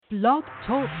Blog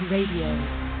Talk Radio.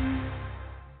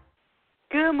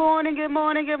 Good morning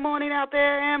out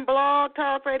there in Blog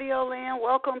Talk Radio land.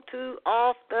 Welcome to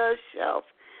Off the Shelf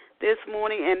this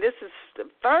morning, and this is the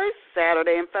first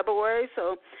Saturday in February,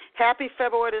 so happy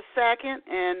February the 2nd,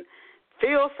 and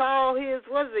Phil saw his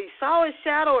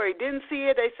shadow, or he didn't see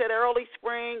it. They said early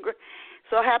spring,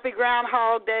 so happy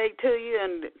Groundhog Day to you,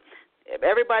 and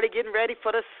everybody getting ready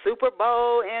for the Super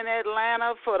Bowl in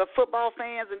Atlanta for the football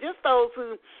fans and just those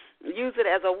who use it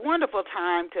as a wonderful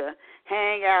time to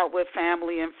hang out with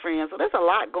family and friends. So there's a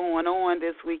lot going on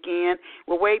this weekend.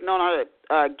 We're waiting on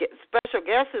our special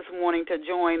guest this morning to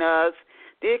join us.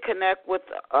 Did connect with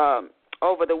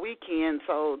over the weekend,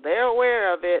 so they're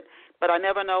aware of it, but I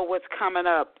never know what's coming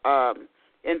up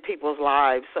in people's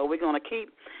lives. So we're going to keep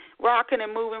rocking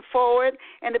and moving forward.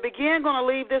 And to begin, going to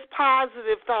leave this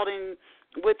positive thought in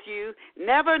with you.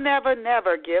 Never, never,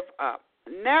 never give up.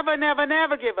 Never, never,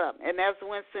 never give up. And that's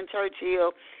Winston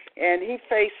Churchill. And he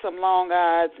faced some long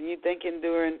odds, and you're thinking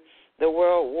during the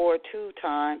World War II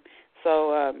time.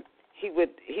 So he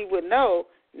would know,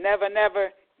 never, never,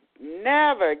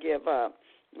 never give up.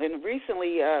 And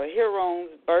recently, a hero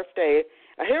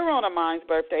of mine's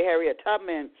birthday, Harriet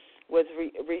Tubman, was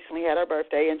recently had her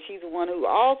birthday, and she's the one who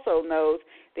also knows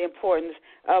the importance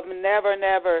of never,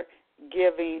 never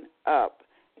giving up.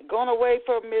 Going to wait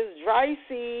for Ms.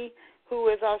 Dricey, who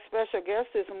is our special guest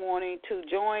this morning, to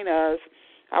join us.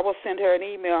 I will send her an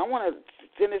email. I want to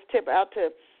send this tip out to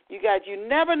you guys. You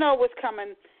never know what's going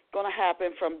to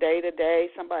happen from day to day.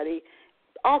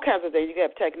 All kinds of things. You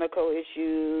could have technical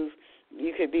issues.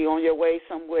 You could be on your way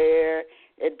somewhere,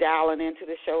 dialing into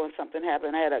the show, and something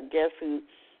happened. I had a guest who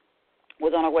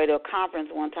was on her way to a conference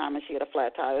one time, and she had a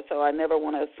flat tire. So I never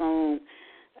want to assume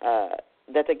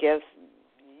that the guest,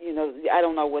 I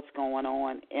don't know what's going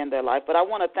on in their life. But I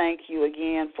want to thank you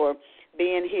again for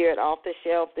being here at Off the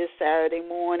Shelf this Saturday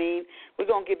morning. We're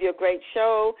going to give you a great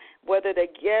show, whether the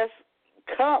guest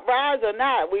rise or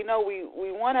not. We know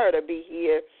we want her to be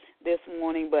here this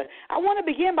morning. But I want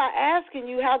to begin by asking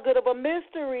you, how good of a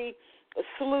mystery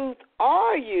sleuth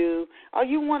are you? Are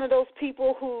you one of those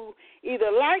people who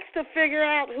either likes to figure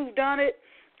out who done it,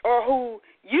 or who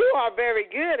you are very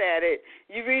good at it?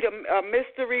 You read a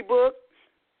mystery book.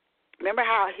 Remember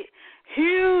how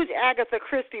huge Agatha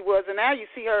Christie was, and now you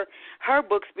see her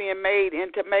books being made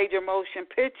into major motion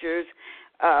pictures.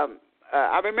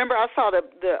 I remember I saw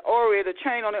the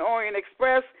train on the Orient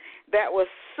Express. That was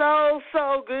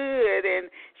so good, and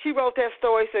she wrote that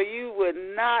story so you would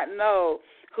not know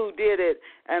who did it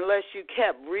unless you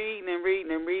kept reading,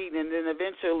 and then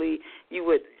eventually you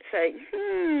would say,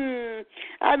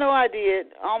 I know I did,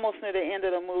 almost near the end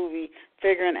of the movie,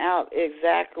 figuring out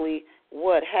exactly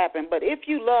what happened. But if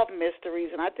you love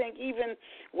mysteries, and I think even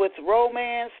with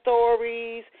romance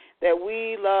stories that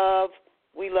we love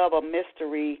a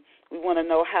mystery. We want to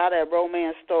know how that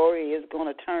romance story is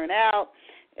going to turn out,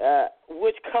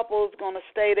 which couple is going to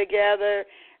stay together,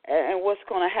 and what's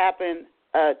going to happen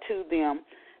to them.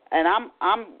 And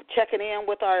I'm checking in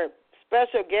with our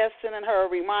special guest, sending her a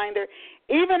reminder,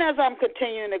 even as I'm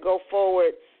continuing to go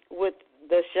forward with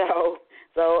the show.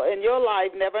 So in your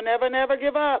life, never, never, never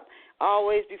give up.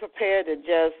 Always be prepared to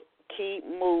just keep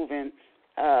moving.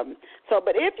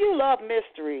 But if you love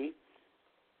mystery,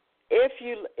 if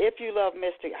you love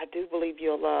mystery, I do believe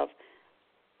you'll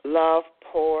love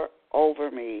Pour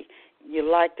Over Me. You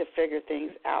like to figure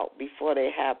things out before they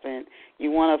happen.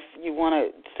 You want to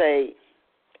say,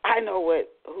 I know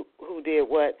who did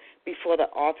what before the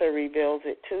author reveals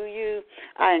it to you.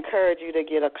 I encourage you to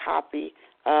get a copy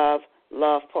of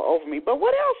Love Pour Over Me. But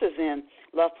what else is in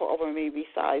Love Pour Over Me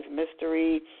besides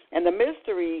mystery? And the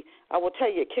mystery, I will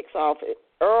tell you, it kicks off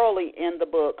early in the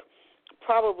book,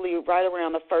 probably right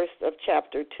around the first of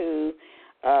chapter 2.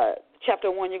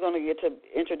 Chapter 1, you're going to get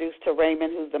to introduce to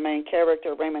Raymond, who's the main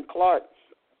character, Raymond Clark,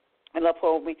 and Love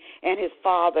Pour Over Me, and his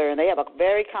father, and they have a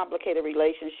very complicated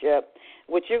relationship,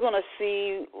 which you're going to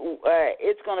see.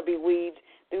 It's going to be weaved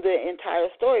through the entire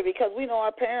story because we know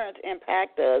our parents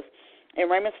impact us. And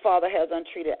Raymond's father has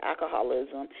untreated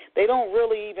alcoholism. They don't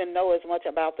really even know as much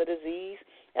about the disease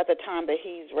at the time that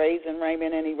he's raising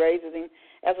Raymond, and he raises him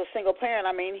as a single parent.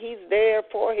 I mean, he's there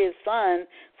for his son,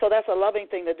 so that's a loving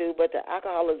thing to do, but the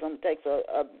alcoholism takes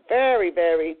a very,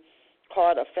 very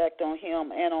hard effect on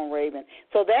him and on Raymond.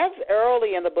 So that's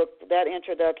early in the book, that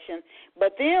introduction.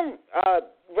 But then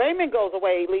Raymond goes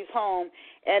away, he leaves home,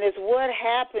 and it's what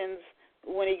happens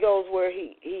when he goes where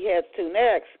he heads to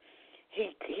next. He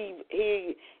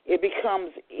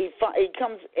becomes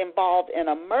involved in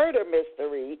a murder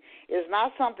mystery. It's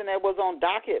not something that was on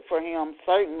docket for him,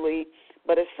 certainly,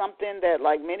 but it's something that,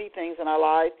 like many things in our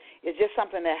life, it's just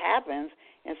something that happens,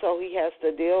 and so he has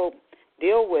to deal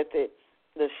with it.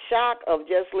 The shock of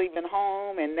just leaving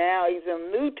home, and now he's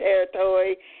in new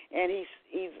territory, and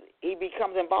he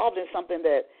becomes involved in something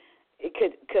that it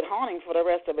could haunt him for the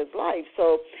rest of his life.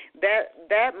 So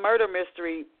that murder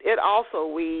mystery, it also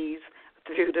weaves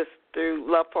through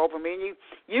Love, Poe, Me, and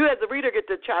you as the reader get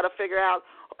to try to figure out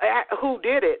who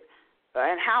did it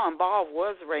and how involved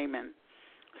was Raymond.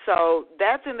 So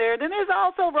that's in there. Then there's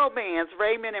also romance,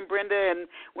 Raymond and Brenda. And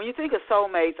when you think of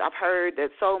soulmates, I've heard that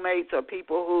soulmates are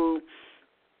people who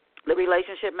the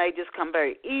relationship may just come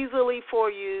very easily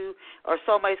for you, or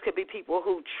soulmates could be people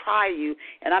who try you,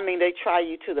 and I mean they try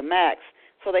you to the max.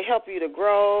 So they help you to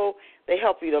grow, they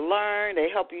help you to learn, they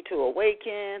help you to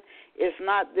awaken. It's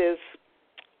not this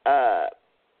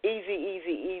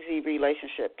easy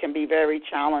relationship. It can be very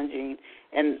challenging,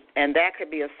 and that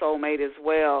could be a soulmate as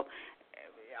well.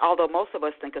 Although most of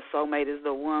us think a soulmate is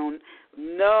the one,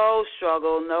 no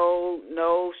struggle,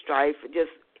 no strife,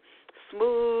 just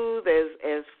smooth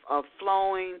as a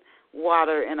flowing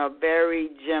water in a very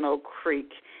gentle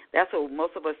creek. That's what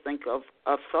most of us think of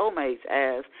soulmates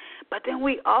as. But then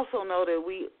we also know that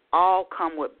we all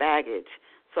come with baggage.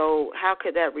 So how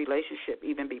could that relationship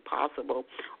even be possible?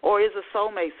 Or is a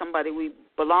soulmate somebody we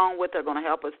belong with, are going to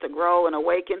help us to grow and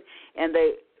awaken, and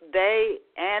they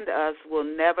and us will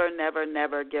never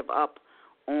give up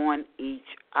on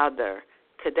each other?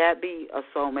 Could that be a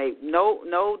soulmate?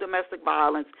 No domestic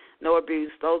violence, no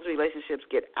abuse. Those relationships,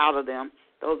 get out of them.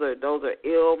 Those are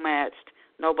ill-matched.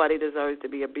 Nobody deserves to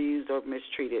be abused or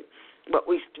mistreated. But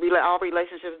all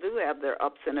relationships do have their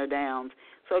ups and their downs.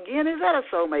 So, again, is that a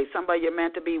soulmate? Somebody you're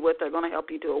meant to be with. They're going to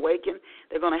help you to awaken.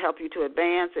 They're going to help you to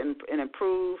advance and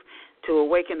improve, to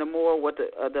awaken to more what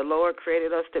the Lord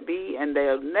created us to be. And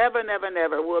they'll never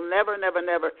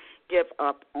give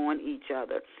up on each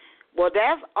other. Well,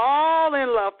 that's all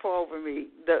in Love, Poe, Me.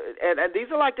 And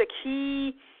these are like the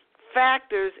key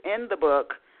factors in the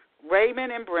book.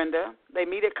 Raymond and Brenda, they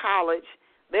meet at college.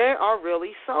 They are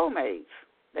really soulmates.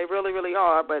 They really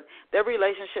are. But their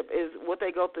relationship is, what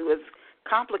they go through is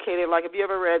complicated. Like if you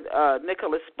ever read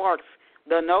Nicholas Sparks'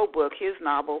 The Notebook, his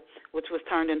novel, which was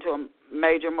turned into a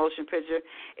major motion picture,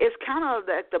 it's kind of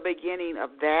at the beginning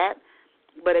of that,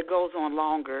 but it goes on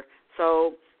longer.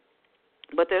 So,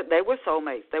 but they were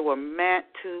soulmates. They were meant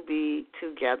to be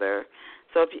together.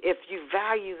 So if you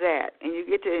value that and you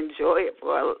get to enjoy it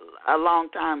for a long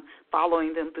time,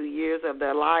 following them through years of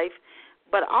their life,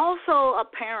 but also a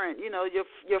parent,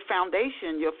 your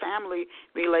foundation, your family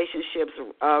relationships,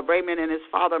 Raymond and his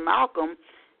father Malcolm,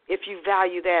 if you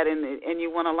value that and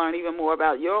you want to learn even more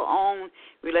about your own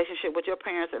relationship with your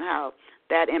parents and how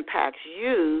that impacts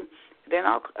you, then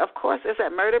of course there's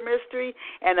that murder mystery.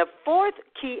 And the fourth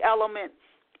key element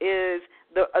is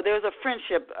there's a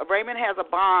friendship. Raymond has a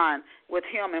bond with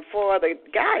him and four other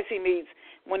guys he meets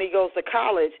when he goes to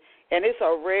college, and it's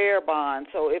a rare bond.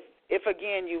 So if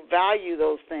again, you value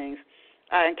those things,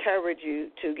 I encourage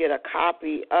you to get a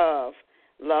copy of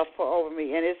Love, Poe,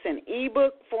 Me. And it's in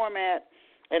ebook format,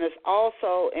 and it's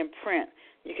also in print.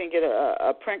 You can get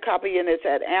a print copy, and it's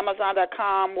at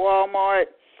Amazon.com, Walmart,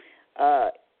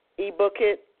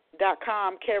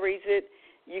 ebookit.com carries it.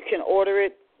 You can order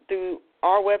it through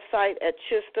our website at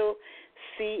Chistel,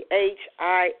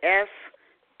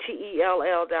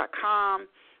 CHISTELL.com.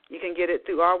 You can get it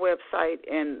through our website,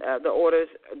 and the orders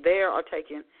there are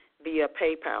taken via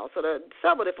PayPal. So there are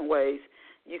several different ways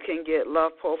you can get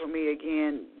Love, Poe, Me,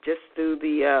 again, just through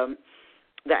the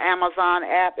Amazon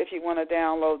app. If you want to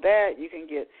download that, you can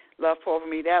get Love, Poe,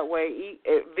 Me that way.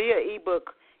 Via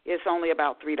ebook, it's only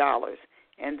about $3.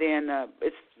 And then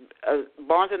it's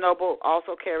Barnes & Noble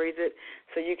also carries it,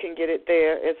 so you can get it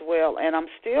there as well. And I'm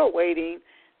still waiting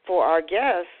for our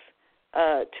guests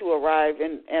to arrive,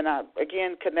 and I,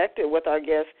 again, connected with our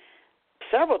guests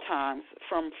several times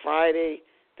from Friday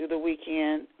through the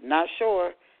weekend, not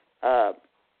sure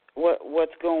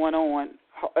what's going on,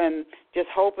 and just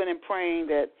hoping and praying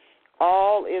that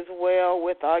all is well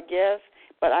with our guests.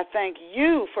 But I thank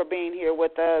you for being here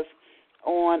with us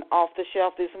on Off the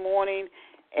Shelf this morning.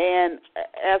 And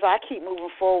as I keep moving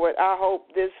forward, I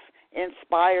hope this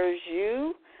inspires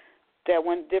you, that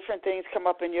when different things come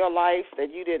up in your life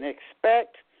that you didn't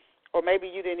expect, or maybe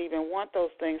you didn't even want those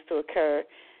things to occur,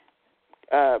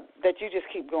 that you just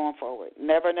keep going forward.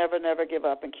 Never give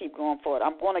up and keep going forward.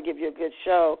 I'm going to give you a good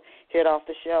show here at Off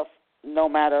the Shelf no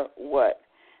matter what.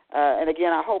 And,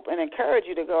 again, I hope and encourage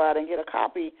you to go out and get a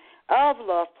copy of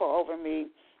Love, Poe, Me.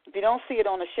 If you don't see it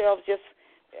on the shelves, just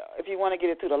if you want to get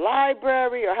it through the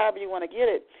library or however you want to get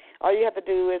it, all you have to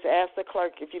do is ask the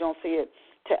clerk if you don't see it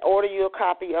to order you a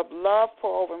copy of Love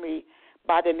Pour Over Me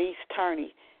by Denise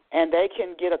Turney. And they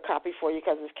can get a copy for you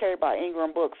because it's carried by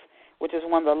Ingram Books, which is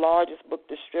one of the largest book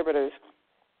distributors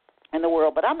in the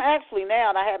world. But I'm actually now,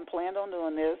 and I hadn't planned on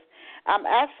doing this, I'm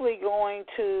actually going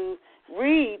to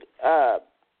read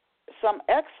some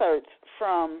excerpts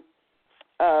from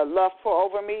Love Pour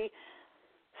Over Me,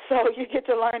 so you get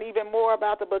to learn even more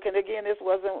about the book. And, again, this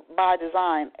wasn't by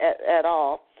design at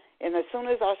all. And as soon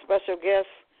as our special guest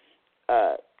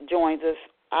joins us,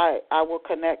 I will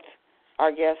connect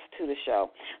our guest to the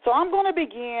show. So I'm going to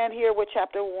begin here with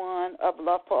Chapter 1 of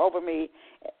Love Pour Over Me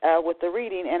with the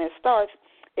reading, and it starts,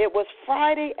 it was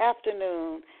Friday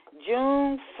afternoon,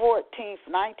 June 14th,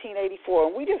 1984,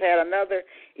 and we just had another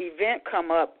event come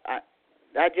up.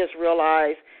 I just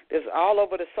realized there's all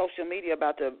over the social media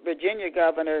about the Virginia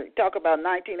governor, talk about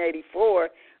 1984,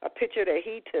 a picture that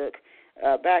he took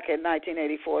back in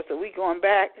 1984. So we going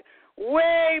back,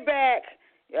 way back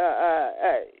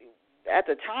at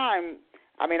the time.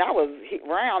 I mean, I was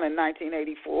around in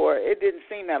 1984. It didn't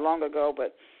seem that long ago,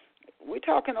 but we're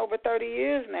talking over 30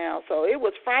 years now. So it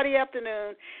was Friday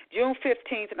afternoon, June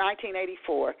 15th,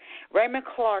 1984. Raymond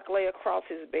Clark lay across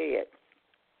his bed.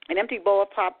 An empty bowl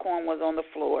of popcorn was on the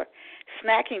floor.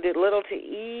 Snacking did little to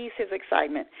ease his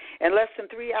excitement. In less than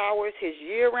 3 hours, his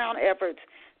year-round efforts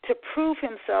to prove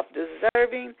himself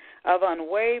deserving of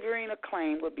unwavering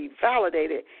acclaim would be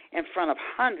validated in front of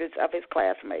hundreds of his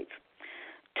classmates.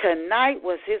 Tonight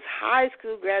was his high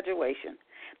school graduation,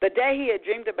 the day he had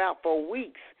dreamed about for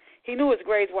weeks. He knew his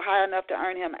grades were high enough to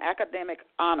earn him academic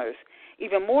honors.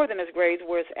 Even more than his grades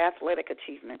were his athletic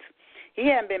achievements. He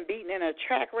hadn't been beaten in a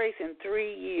track race in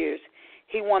 3 years.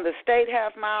 He won the state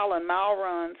half-mile and mile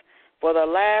runs for the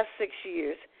last 6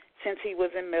 years since he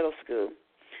was in middle school.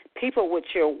 People would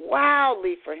cheer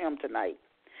wildly for him tonight.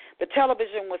 The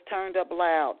television was turned up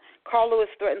loud. Carl Lewis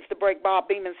threatens to break Bob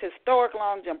Beeman's historic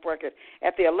long jump record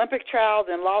at the Olympic trials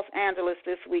in Los Angeles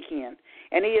this weekend.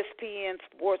 An ESPN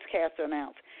sportscaster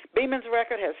announced. Beeman's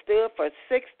record has stood for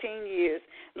 16 years.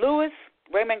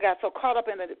 Raymond got so caught up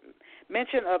in the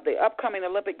mention of the upcoming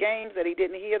Olympic Games that he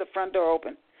didn't hear the front door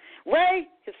open. "Ray!"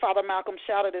 his father Malcolm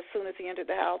shouted as soon as he entered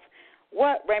the house.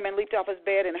 "What?" Raymond leaped off his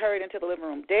bed and hurried into the living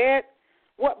room. "Dad?"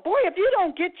 "What? Boy, if you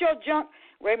don't get your junk."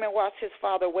 Raymond watched his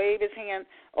father wave his hand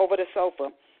over the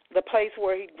sofa, the place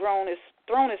where he'd thrown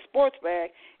his sports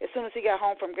bag as soon as he got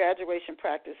home from graduation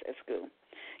practice at school.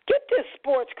 "Get this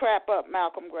sports crap up,"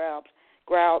 Malcolm growled.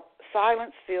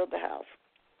 Silence filled the house.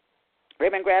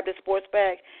 Raymond grabbed his sports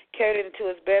bag, carried it into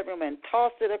his bedroom, and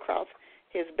tossed it across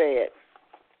his bed.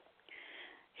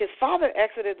 His father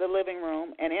exited the living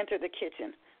room and entered the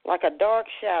kitchen. Like a dark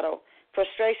shadow,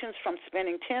 frustrations from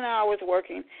spending 10 hours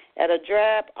working at a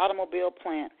drab automobile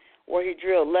plant where he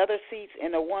drilled leather seats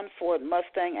into one Ford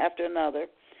Mustang after another,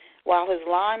 while his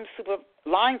line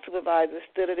supervisor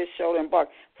stood at his shoulder and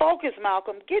barked, "Focus,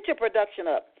 Malcolm, get your production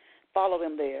up." Followed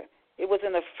him there. It was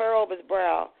in the furrow of his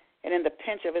brow and in the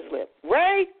pinch of his lip.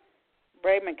 "Ray!"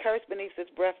 Raymond cursed beneath his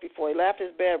breath before he left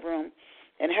his bedroom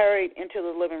and hurried into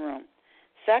the living room.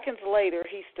 Seconds later,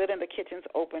 he stood in the kitchen's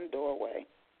open doorway.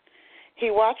 He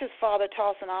watched his father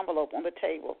toss an envelope on the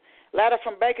table. "Letter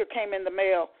from Baker came in the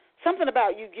mail. Something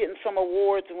about you getting some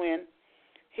awards when."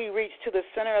 He reached to the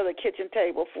center of the kitchen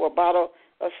table for a bottle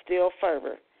of Still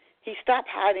Fervor. He stopped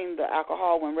hiding the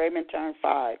alcohol when Raymond turned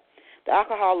 5. The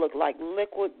alcohol looked like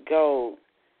liquid gold.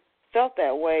 Felt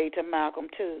that way to Malcolm,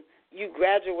 too. "You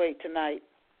graduate tonight."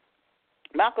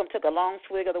 Malcolm took a long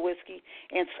swig of the whiskey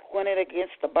and squinted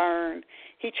against the burn.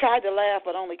 He tried to laugh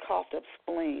but only coughed up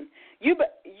spleen.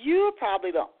 You're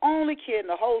probably the only kid in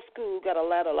the whole school who got a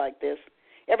letter like this.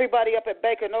 Everybody up at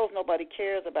Baker knows nobody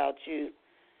cares about you.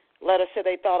 Letter said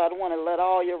they thought I'd want to let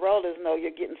all your relatives know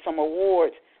you're getting some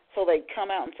awards so they'd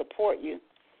come out and support you.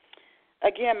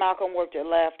 Again, Malcolm worked at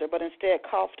laughter, but instead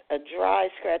coughed a dry,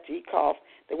 scratchy cough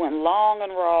that went long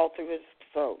and raw through his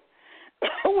throat.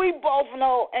 "We both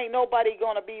know ain't nobody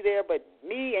going to be there but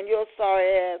me and your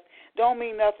sorry ass. Don't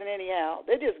mean nothing anyhow.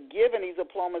 They're just giving these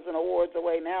diplomas and awards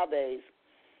away nowadays."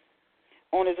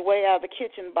 On his way out of the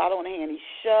kitchen, bottle in hand, he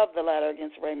shoved the letter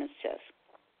against Raymond's chest.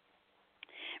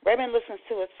 Raymond listens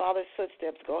to his father's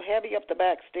footsteps go heavy up the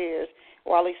back stairs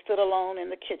while he stood alone in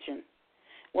the kitchen.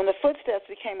 When the footsteps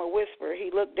became a whisper, he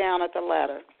looked down at the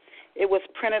letter. It was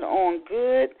printed on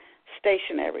good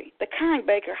stationery, the kind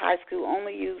Baker High School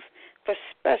only used for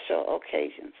special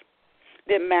occasions.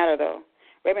 Didn't matter, though.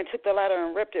 Raymond took the letter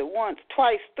and ripped it once,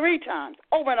 twice, 3 times,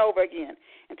 over and over again,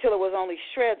 until it was only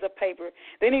shreds of paper.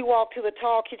 Then he walked to the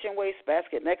tall kitchen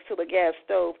wastebasket next to the gas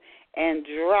stove and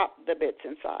dropped the bits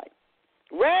inside.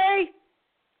 "Ray!"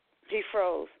 He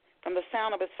froze. From the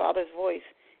sound of his father's voice,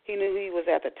 he knew he was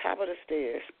at the top of the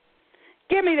stairs.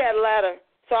 Give me that ladder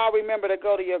so I'll remember to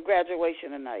go to your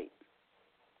graduation tonight.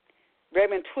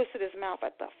 Raymond twisted his mouth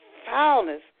at the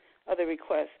foulness of the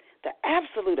request, the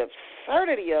absolute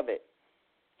absurdity of it.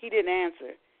 He didn't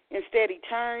answer. Instead, he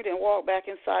turned and walked back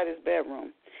inside his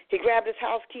bedroom. He grabbed his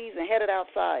house keys and headed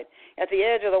outside. At the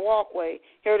edge of the walkway,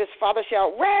 he heard his father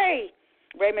shout, "Ray!"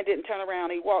 Raymond didn't turn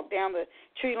around. He walked down the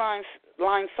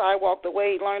tree-lined sidewalk the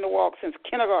way he learned to walk since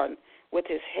kindergarten, with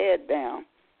his head down.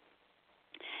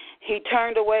 He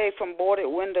turned away from boarded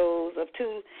windows of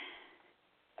two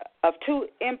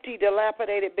empty,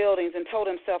 dilapidated buildings and told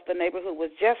himself the neighborhood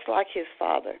was just like his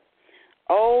father,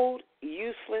 old,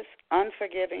 useless,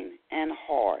 unforgiving, and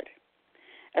hard.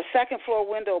 A second-floor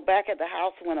window back at the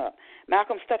house went up.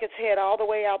 Malcolm stuck his head all the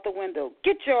way out the window.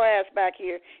 "Get your ass back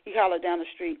here," he hollered down the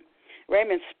street.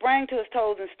 Raymond sprang to his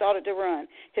toes and started to run.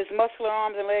 His muscular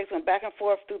arms and legs went back and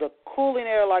forth through the cooling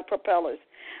air like propellers,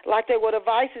 like they were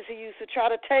devices he used to try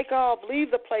to take off,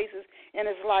 leave the places in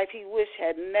his life he wished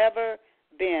had never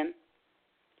been.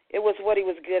 It was what he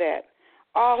was good at.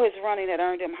 All his running had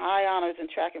earned him high honors in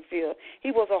track and field.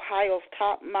 He was Ohio's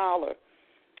top miler.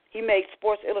 He made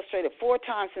Sports Illustrated 4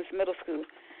 times since middle school.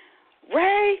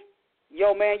 "Ray,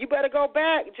 yo, man, you better go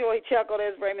back," Joey chuckled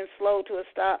as Raymond slowed to a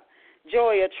stop.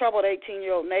 Joey, a troubled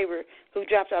 18-year-old neighbor who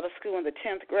dropped out of school in the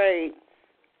 10th grade,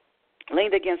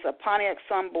 leaned against a Pontiac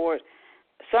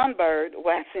Sunbird,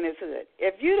 waxing his hood.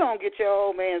 If you don't, your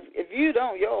old man's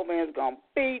going to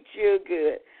beat you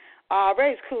good.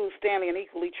 Ray's cool Stanley, an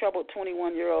equally troubled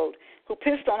 21-year-old who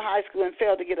pissed on high school and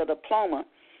failed to get a diploma,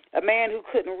 a man who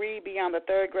couldn't read beyond the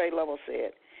 3rd grade level,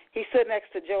 said. He stood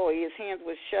next to Joey. His hands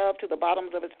were shoved to the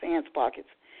bottoms of his pants pockets.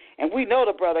 "And we know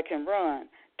the brother can run."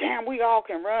 "Damn, we all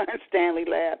can run," Stanley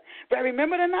laughed. "Ray,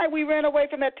 remember the night we ran away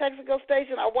from that Texaco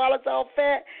station, our wallets all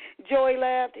fat?" Joey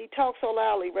laughed. He talked so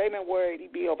loudly, Raymond worried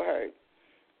he'd be overheard.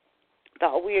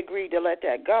 "Thought we agreed to let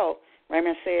that go,"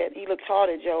 Raymond said. He looked hard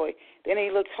at Joey. Then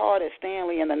he looked hard at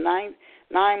Stanley, and the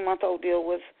nine-month-old deal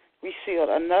was resealed.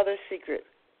 Another secret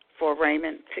for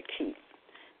Raymond to keep.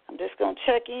 I'm just going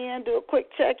to do a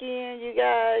quick check-in, you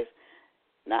guys.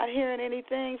 Not hearing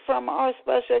anything from our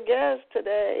special guest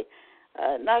today.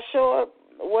 Not sure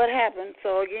what happened.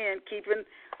 So, again, keeping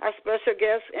our special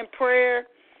guest in prayer.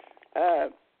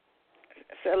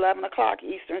 It's 11 o'clock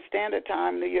Eastern Standard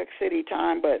Time, New York City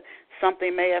time, but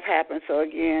something may have happened. So,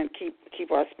 again,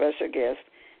 keep our special guest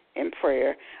in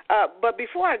prayer. But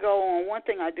before I go on, one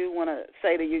thing I do want to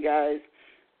say to you guys,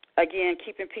 again,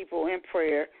 keeping people in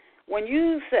prayer. When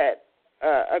you set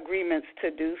agreements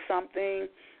to do something,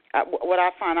 what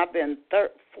I find, I've been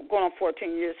going on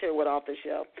 14 years here with Off the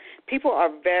Shelf. People are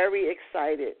very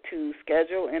excited to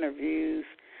schedule interviews,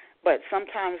 but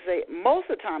most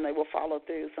of the time they will follow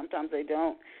through. Sometimes they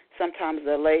don't. Sometimes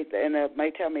they're late, and they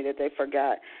may tell me that they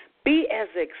forgot. Be as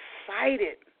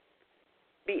excited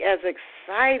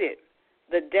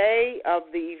the day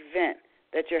of the event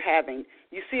that you're having.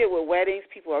 You see it with weddings.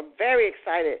 People are very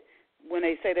excited when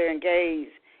they say they're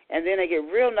engaged, and then they get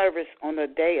real nervous on the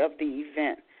day of the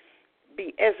event.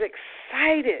 Be as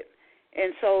excited.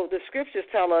 And so the scriptures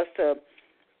tell us to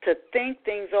think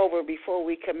things over before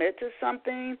we commit to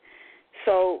something,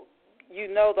 so you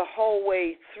know the whole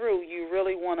way through you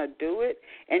really want to do it,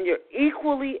 and you're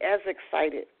equally as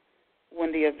excited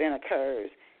when the event occurs.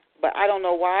 But I don't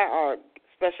know why our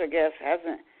special guest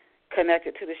hasn't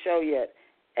connected to the show yet,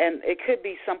 and it could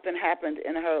be something happened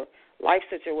in her life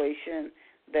situation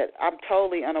that I'm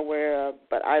totally unaware of,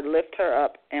 but I lift her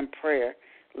up in prayer.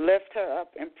 Lift her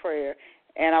up in prayer.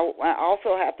 And I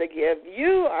also have to give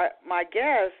you, my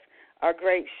guests, a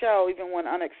great show, even when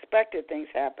unexpected things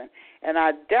happen. And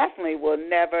I definitely will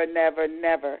never, never,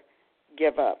 never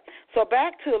give up. So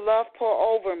back to Love Pour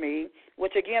Over Me,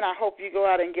 which, again, I hope you go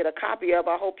out and get a copy of.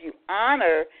 I hope you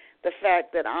honor the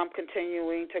fact that I'm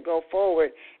continuing to go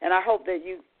forward. And I hope that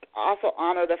you also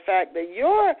honor the fact that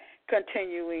you're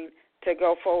continuing to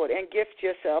go forward and gift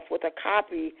yourself with a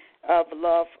copy of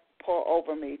Love Pour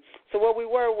Over Me. So what we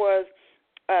were was,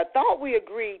 thought we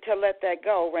agreed to let that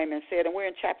go, Raymond said, and we're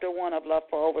in Chapter 1 of Love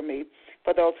Pour Over Me,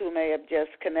 for those who may have just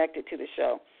connected to the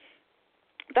show.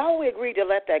 Thought we agreed to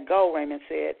let that go, Raymond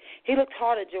said. He looked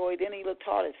hard at Joey, then he looked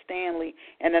hard at Stanley,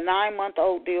 and the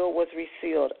 9-month-old deal was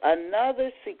resealed.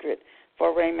 Another secret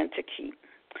for Raymond to keep.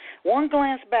 One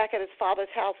glance back at his father's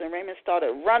house, and Raymond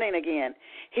started running again.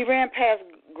 He ran past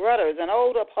Grutter's, an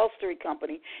old upholstery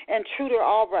company, and Truder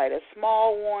Albright, a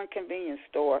small, worn convenience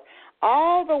store,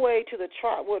 all the way to the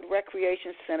Trotwood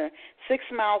Recreation Center, 6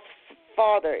 miles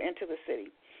farther into the city.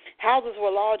 Houses were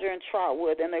larger in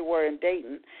Trotwood than they were in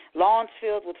Dayton. Lawns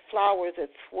filled with flowers that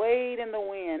swayed in the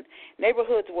wind.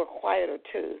 Neighborhoods were quieter,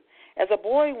 too. As a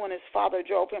boy, when his father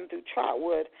drove him through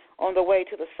Trotwood on the way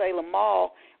to the Salem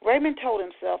Mall, Raymond told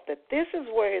himself that this is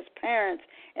where his parents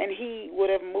and he would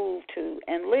have moved to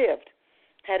and lived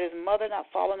had his mother not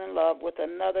fallen in love with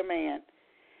another man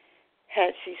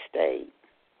had she stayed.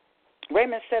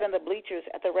 Raymond sat in the bleachers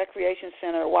at the recreation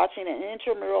center watching an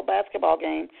intramural basketball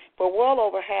game for well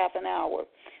over half an hour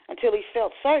until he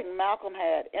felt certain Malcolm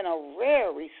had, in a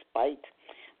rare respite,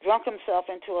 drunk himself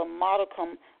into a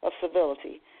modicum of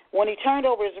civility. When he turned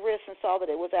over his wrist and saw that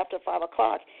it was after 5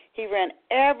 o'clock, he ran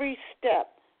every step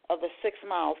of the 6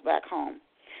 miles back home.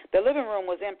 The living room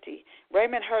was empty.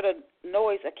 Raymond heard a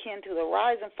noise akin to the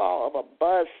rise and fall of a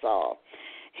buzzsaw.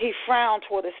 He frowned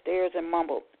toward the stairs and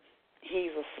mumbled,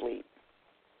 "He's asleep."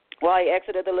 While he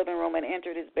exited the living room and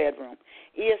entered his bedroom,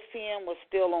 ESPN was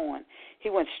still on. He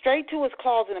went straight to his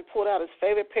closet and pulled out his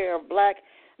favorite pair of black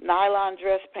nylon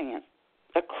dress pants,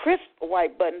 a crisp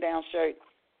white button-down shirt,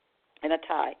 and a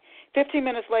tie. 15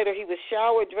 minutes later, he was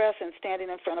showered, dressed, and standing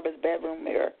in front of his bedroom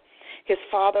mirror. His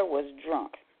father was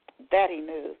drunk. That he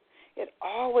knew. It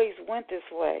always went this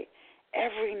way,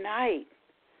 every night.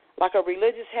 Like a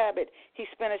religious habit, he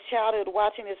spent his childhood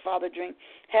watching his father drink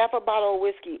half a bottle of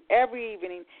whiskey every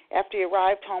evening after he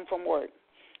arrived home from work.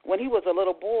 When he was a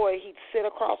little boy, he'd sit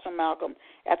across from Malcolm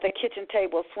at the kitchen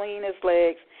table, swinging his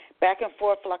legs back and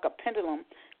forth like a pendulum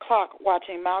clock,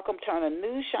 watching Malcolm turn a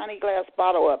new shiny glass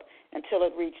bottle up until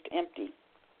it reached empty.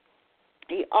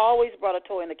 He always brought a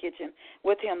toy in the kitchen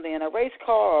with him then, a race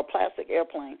car or a plastic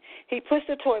airplane. He pushed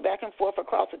the toy back and forth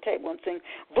across the table and sang,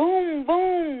 boom,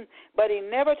 boom, but he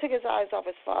never took his eyes off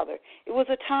his father. It was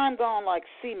a time gone like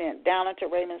cement down into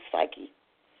Raymond's psyche.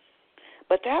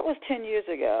 But that was 10 years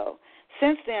ago.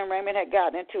 Since then, Raymond had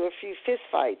gotten into a few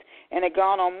fistfights and had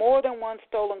gone on more than one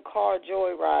stolen car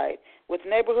joyride with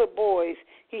neighborhood boys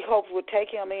he hoped would take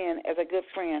him in as a good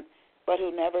friend, but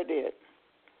who never did.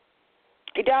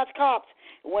 He dodged cops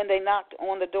when they knocked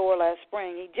on the door last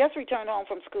spring. He just returned home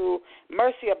from school,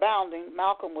 mercy abounding.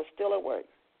 Malcolm was still at work.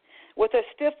 With their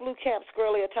stiff blue caps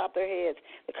squarely atop their heads,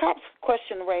 the cops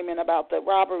questioned Raymond about the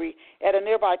robbery at a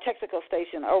nearby Texaco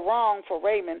station. A wrong for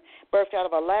Raymond birthed out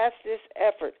of a last-ditch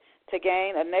effort to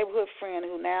gain a neighborhood friend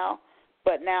who now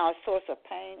a source of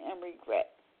pain and regret.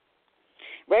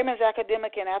 Raymond's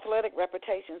academic and athletic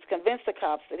reputations convinced the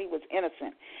cops that he was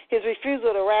innocent. His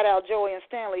refusal to rat out Joey and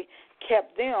Stanley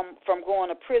kept them from going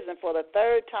to prison for the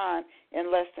third time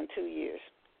in less than 2 years.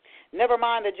 Never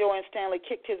mind that Joey and Stanley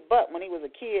kicked his butt when he was a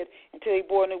kid until he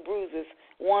bore new bruises,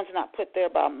 ones not put there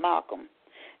by Malcolm.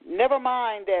 Never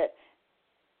mind that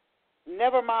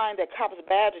cops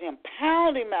badgered him,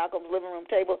 pounding Malcolm's living room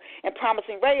table and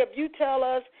promising, Ray, if you tell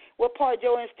us what part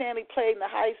Joey and Stanley played in the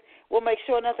heist, we'll make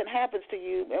sure nothing happens to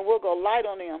you and we'll go light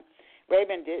on them.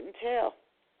 Raymond didn't tell.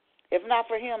 If not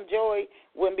for him, Joey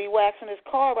wouldn't be waxing his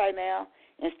car right now,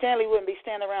 and Stanley wouldn't be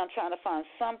standing around trying to find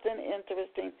something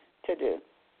interesting to do.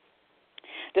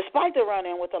 Despite the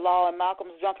run-in with the law and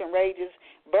Malcolm's drunken rages,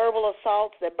 verbal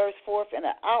assaults that burst forth in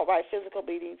outright physical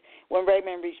beatings when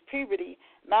Raymond reached puberty,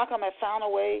 Raymond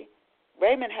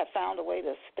had found a way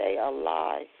to stay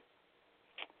alive.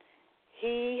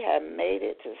 He had made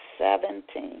it to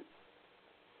 17.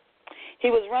 He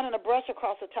was running a brush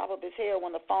across the top of his hair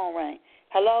when the phone rang.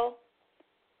 Hello?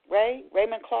 Ray?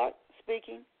 Raymond Clark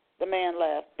speaking? The man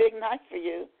laughed. Big night for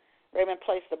you. Raymond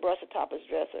placed the brush atop his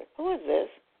dresser. Who is this?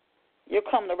 You'll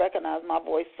come to recognize my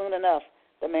voice soon enough,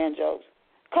 the man joked.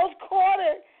 Coach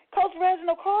Carter! Coach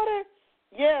Reginald Carter?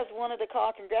 Yes, wanted to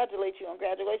call, congratulate you on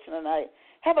graduation tonight.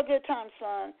 Have a good time,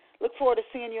 son. Look forward to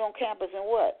seeing you on campus in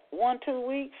what, 1-2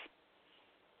 weeks?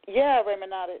 Yeah,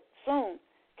 Raymond nodded. Soon.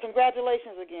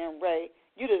 Congratulations again, Ray.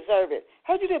 You deserve it.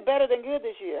 Heard you did better than good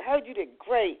this year. Heard you did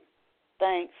great.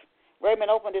 Thanks.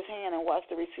 Raymond opened his hand and watched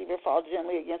the receiver fall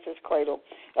gently against his cradle.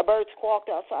 A bird squawked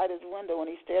outside his window, and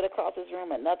he stared across his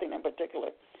room at nothing in particular.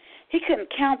 He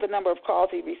couldn't count the number of calls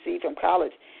he received from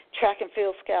college track and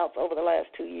field scouts over the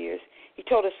last 2 years. He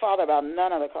told his father about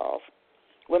none of the calls.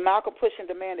 When Malcolm pushed and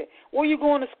demanded, where are you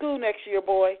going to school next year,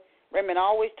 boy? Raymond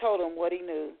always told him what he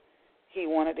knew he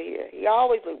wanted to hear. He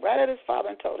always looked right at his father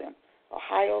and told him,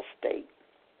 Ohio State.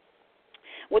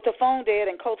 With the phone dead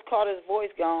and Coach Carter's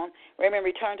voice gone, Raymond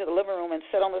returned to the living room and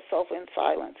sat on the sofa in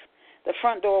silence. The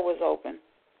front door was open.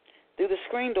 Through the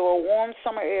screen door, warm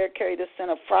summer air carried the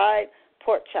scent of fried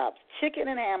pork chops, chicken,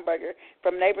 and hamburger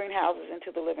from neighboring houses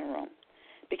into the living room.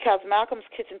 Because Malcolm's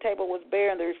kitchen table was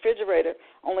bare and the refrigerator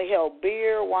only held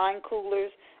beer, wine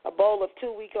coolers, a bowl of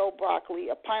 2-week-old broccoli,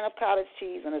 a pint of cottage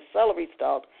cheese, and a celery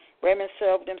stalk, Raymond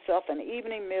served himself an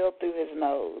evening meal through his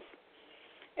nose.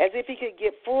 As if he could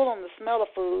get full on the smell of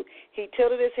food, he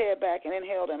tilted his head back and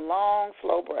inhaled in long,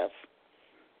 slow breaths.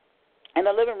 In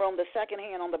the living room, the second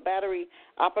hand on the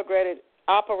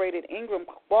battery-operated Ingram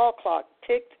wall clock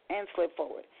ticked and slid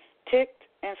forward, ticked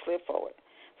and slid forward.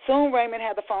 Soon Raymond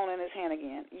had the phone in his hand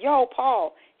again. "Yo,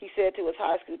 Paul," he said to his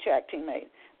high school track teammate,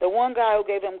 the one guy who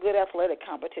gave him good athletic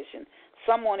competition,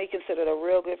 someone he considered a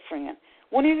real good friend.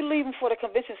 "When are you leaving for the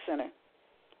convention center?"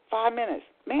 5 minutes.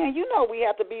 "Man, you know we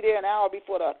have to be there an hour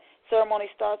before the ceremony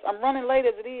starts. I'm running late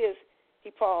as it is."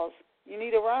 He paused. "You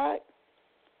need a ride?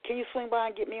 Can you swing by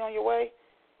and get me on your way?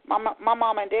 My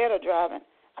mom and dad are driving.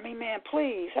 I mean, man,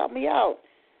 please help me out."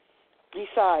 He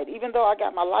sighed. "Even though I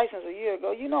got my license a year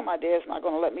ago, you know my dad's not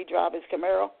going to let me drive his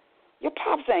Camaro." "Your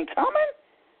pops ain't coming?"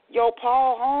 "Yo,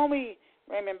 Paul, homie,"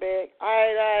 Raymond begged.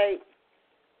 All right.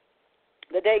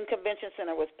 The Dayton Convention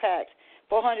Center was packed.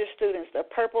 400 students, their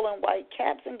purple and white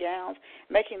caps and gowns,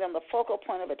 making them the focal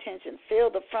point of attention,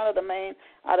 filled the front of the main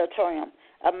auditorium.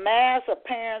 A mass of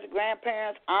parents,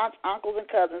 grandparents, aunts, uncles, and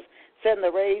cousins sat in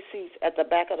the raised seats at the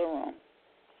back of the room.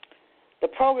 The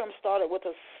program started with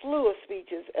a slew of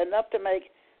speeches, enough to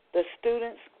make the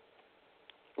students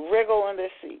wriggle in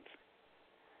their seats.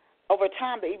 Over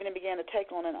time, the evening began to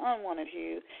take on an unwanted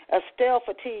hue. A stale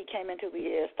fatigue came into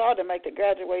the air, started to make the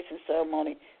graduation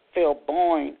ceremony feel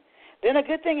boring. Then a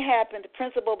good thing happened.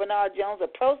 Principal Bernard Jones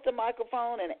approached the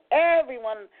microphone, and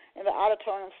everyone in the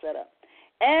auditorium sat up.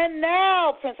 "And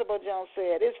now," Principal Jones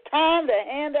said, "it's time to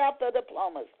hand out the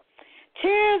diplomas."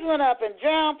 Cheers went up and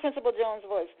drowned Principal Jones'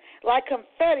 voice. Like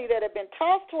confetti that had been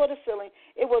tossed toward the ceiling,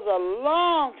 it was a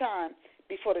long time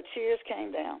before the cheers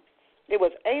came down. It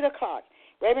was 8 o'clock.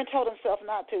 Raymond told himself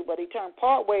not to, but he turned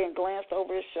partway and glanced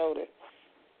over his shoulder.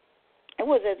 It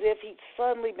was as if he'd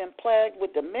suddenly been plagued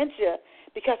with dementia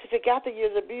because he forgot the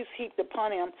years of abuse heaped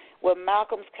upon him with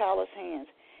Malcolm's callous hands.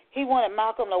 He wanted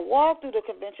Malcolm to walk through the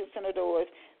convention center doors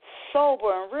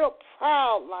sober and real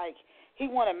proud like. He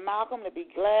wanted Malcolm to be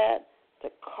glad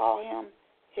to call him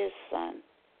his son.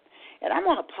 And I'm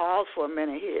going to pause for a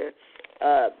minute here.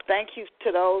 Thank you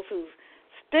to those who's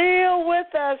still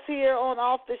with us here on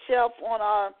Off the Shelf on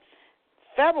our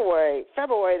February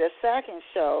the 2nd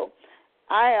show.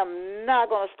 I am not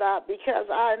going to stop because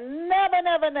I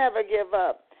never give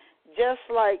up. Just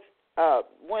like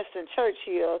Winston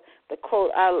Churchill, the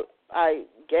quote I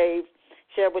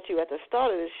shared with you at the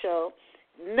start of the show,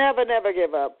 never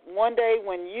give up. One day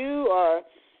when you are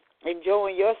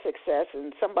enjoying your success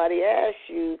and somebody asks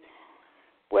you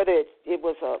whether it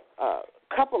was a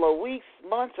couple of weeks,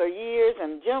 months, or years,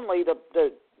 and generally the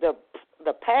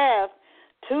path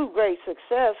to great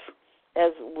success,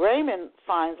 as Raymond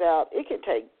finds out, it can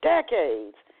take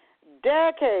decades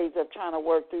of trying to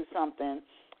work through something.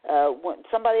 When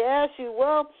somebody asks you,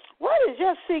 well, what is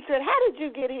your secret? How did you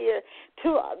get here?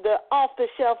 To the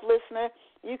off-the-shelf listener,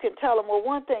 you can tell them, well,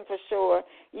 one thing for sure,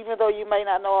 even though you may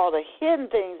not know all the hidden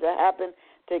things that happened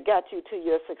that got you to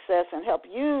your success and help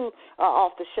you,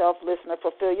 off-the-shelf listener,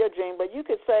 fulfill your dream, but you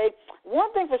could say,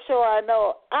 one thing for sure I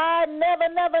know, I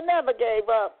never gave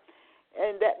up.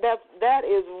 And that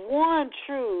is one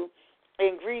true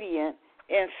ingredient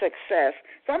in success.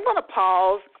 So I'm going to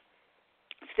pause,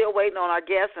 still waiting on our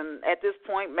guest, and at this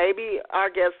point maybe our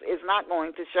guest is not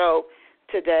going to show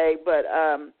today, but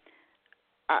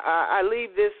I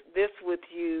leave this with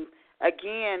you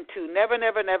again to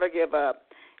never give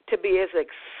up, to be as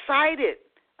excited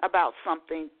about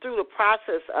something through the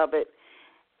process of it,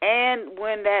 and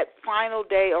when that final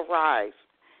day arrives,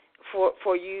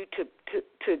 for you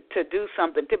to do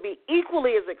something, to be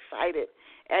equally as excited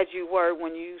as you were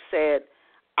when you said,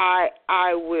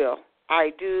 I will,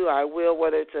 I will,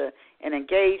 whether it's an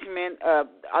engagement.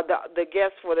 The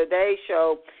guest for today's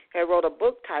show had wrote a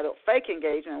book titled Fake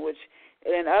Engagement, which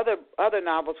and other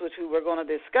novels which we were going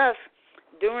to discuss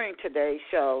during today's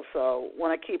show. So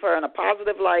want to keep her in a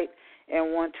positive light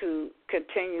and want to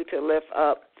continue to lift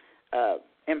up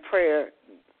in prayer.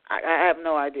 I have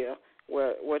no idea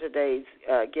where today's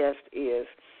guest is,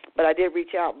 but I did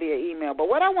reach out via email. But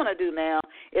what I want to do now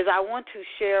is I want to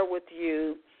share with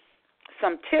you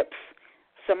some tips,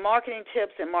 some marketing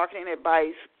tips and marketing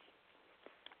advice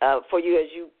for you as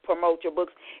you promote your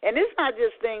books. And it's not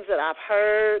just things that I've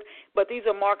heard, but these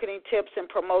are marketing tips and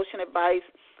promotion advice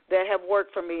that have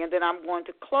worked for me. And then I'm going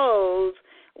to close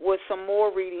with some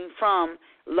more reading from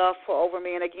Love for Over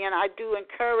Me. And again, I do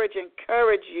encourage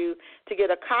you to get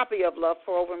a copy of Love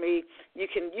for Over Me. You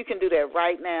can do that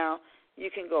right now. You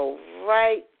can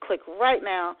click right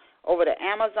now over to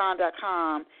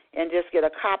Amazon.com and just get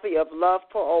a copy of Love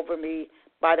for Over Me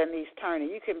by Denise Turney.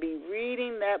 You can be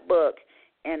reading that book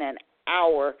in an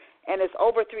hour, and it's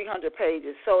over 300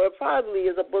 pages. So it probably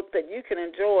is a book that you can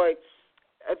enjoy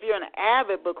if you're an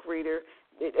avid book reader,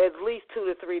 at least 2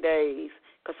 to 3 days,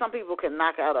 because some people can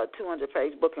knock out a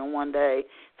 200-page book in one day.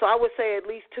 So I would say at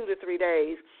least 2 to 3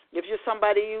 days. If you're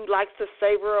somebody who likes to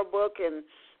savor a book and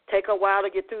take a while to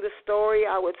get through the story,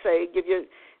 I would say give you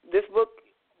this book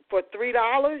for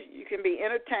 $3. You can be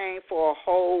entertained for a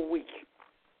whole week.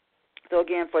 So,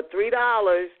 again, for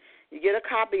 $3, you get a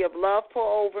copy of Love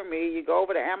Pour Over Me. You go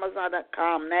over to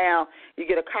Amazon.com now. You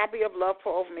get a copy of Love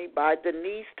Pour Over Me by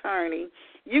Denise Turney.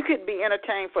 You could be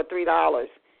entertained for $3.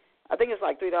 I think it's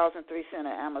like $3.03 at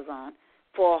Amazon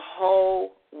for a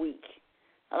whole week.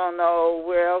 I don't know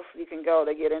where else you can go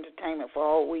to get entertainment for a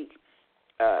whole week.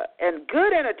 And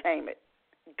good entertainment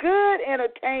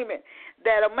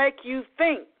that'll make you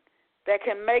think, that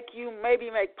can make you maybe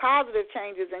make positive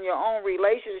changes in your own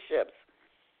relationships,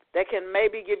 that can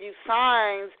maybe give you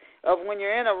signs of when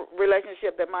you're in a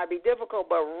relationship that might be difficult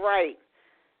but right,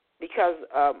 because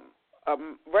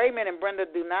Raymond and Brenda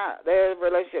their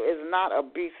relationship is not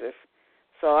abusive,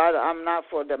 so I'm not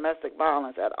for domestic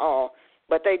violence at all,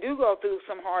 but they do go through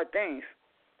some hard things.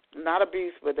 Not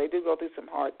abuse, but they do go through some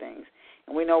hard things.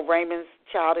 And we know Raymond's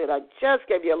childhood. I just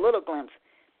gave you a little glimpse.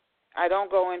 I don't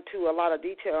go into a lot of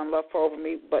detail on Love Pour Over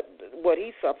Me, but what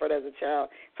he suffered as a child.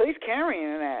 So he's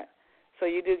carrying that. So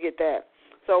you do get that.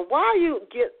 So while you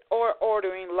get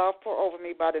ordering Love Pour Over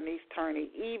Me by Denise Turney,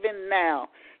 even now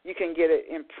you can get it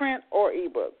in print or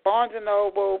ebook. Barnes &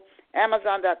 Noble,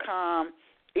 Amazon.com,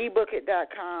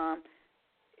 ebookit.com,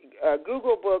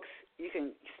 Google Books. You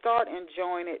can start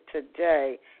enjoying it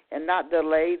today and not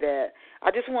delay that.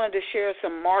 I just wanted to share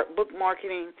some book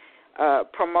marketing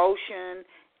promotion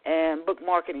and book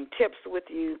marketing tips with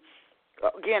you.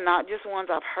 Again, not just ones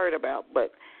I've heard about,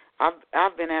 but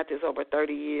I've been at this over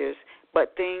 30 years,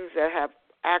 but things that have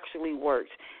actually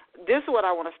worked. This is what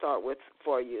I want to start with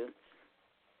for you,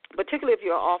 particularly if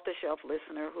you're an off-the-shelf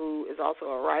listener who is also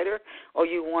a writer or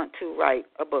you want to write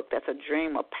a book that's a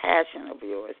dream, a passion of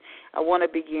yours. I want to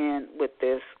begin with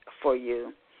this for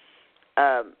you.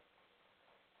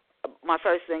 My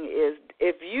first thing is,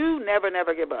 if you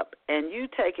never give up and you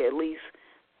take at least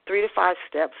 3 to 5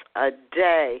 steps a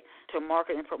day to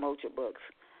market and promote your books,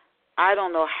 I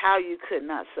don't know how you could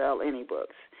not sell any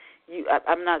books.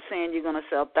 I'm not saying you're going to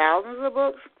sell thousands of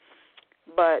books,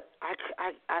 but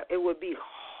it would be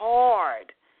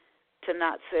hard to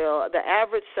not sell. The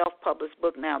average self-published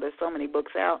book now, there's so many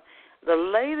books out. The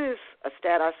latest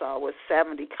stat I saw was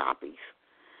 70 copies.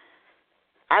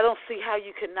 I don't see how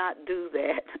you could not do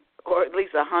that, or at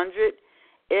least 100,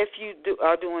 if you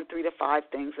are doing 3 to 5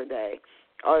 things a day.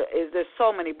 Or there's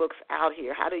so many books out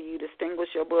here. How do you distinguish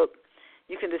your book?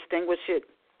 You can distinguish it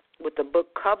with the book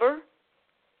cover.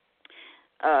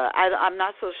 I'm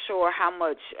not so sure how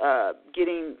much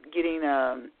getting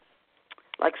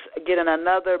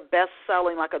another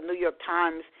best-selling, like a New York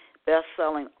Times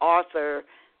best-selling author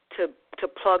to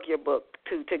plug your book,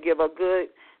 to give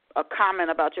a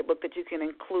comment about your book that you can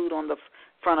include on the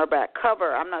front or back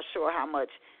cover. I'm not sure how much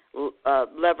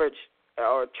leverage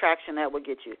or traction that would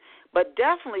get you. But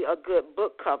definitely a good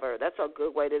book cover. That's a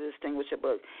good way to distinguish a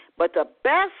book. But the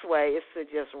best way is to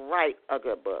just write a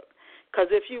good book. Because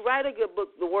if you write a good book,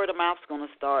 the word of mouth is going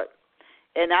to start.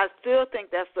 And I still think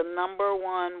that's the number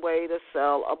one way to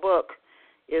sell a book,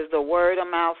 is the word of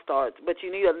mouth starts. But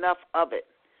you need enough of it.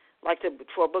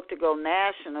 For a book to go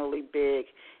nationally big,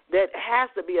 there has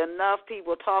to be enough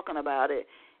people talking about it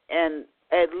in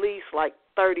at least like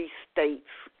 30 states.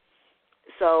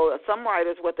 So some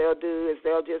writers, what they'll do is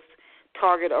they'll just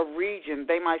target a region.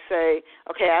 They might say,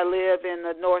 okay, I live in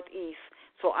the Northeast,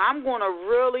 so I'm going to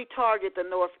really target the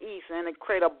Northeast and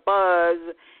create a buzz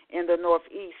in the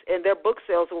Northeast. And their book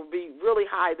sales will be really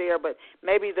high there, but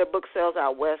maybe their book sales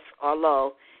out west are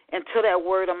low until that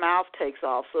word of mouth takes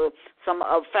off. So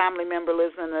a family member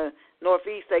lives in the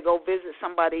Northeast, they go visit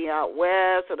somebody out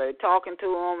west, or they're talking to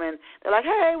them, and they're like,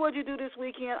 hey, what'd you do this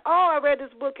weekend? Oh, I read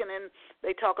this book, and then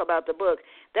they talk about the book.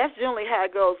 That's generally how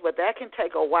it goes, but that can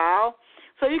take a while.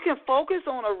 So you can focus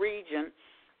on a region,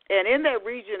 and in that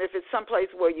region, if it's someplace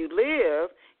where you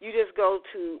live, you just go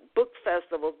to book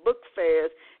festivals, book fairs,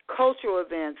 cultural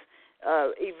events,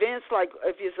 events like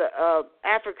if it's an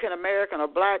African-American or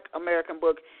Black American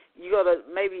book, you go to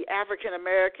maybe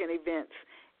African-American events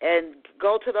and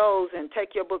go to those and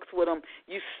take your books with them.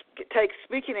 You take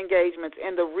speaking engagements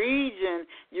in the region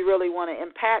you really want to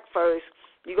impact first.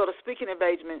 You go to speaking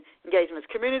engagements,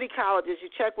 community colleges,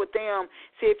 you check with them,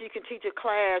 see if you can teach a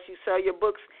class. You sell your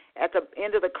books at the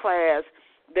end of the class.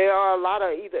 There are a lot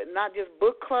of either not just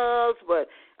book clubs, but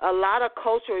a lot of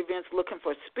cultural events looking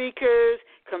for speakers,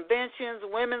 conventions,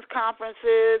 women's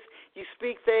conferences. You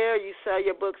speak there, you sell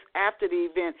your books after the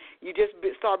event. You just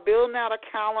start building out a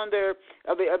calendar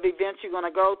of events you're going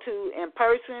to go to in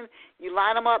person. You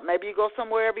line them up. Maybe you go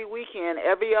somewhere every weekend,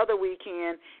 every other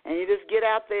weekend, and you just get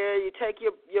out there. You take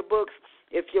your books.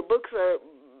 If your books are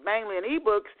mainly in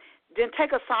e-books, then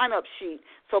take a sign-up sheet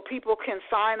so people can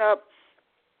sign up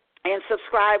and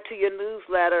subscribe to your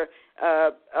newsletter.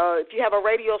 If you have a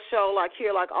radio show like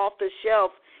here, like Off the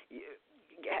Shelf,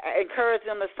 encourage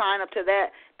them to sign up to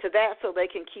that so they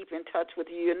can keep in touch with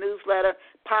you. Your newsletter,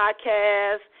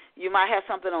 podcast, you might have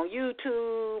something on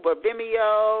YouTube or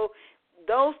Vimeo.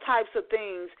 Those types of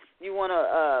things you want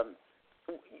to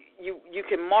you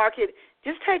can market.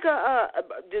 Just take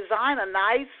design a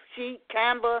nice sheet.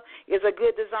 Canva is a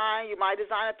good design. You might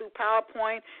design it through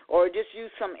PowerPoint or just use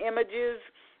some images.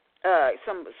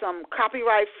 Some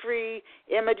copyright-free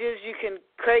images you can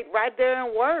create right there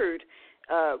in Word,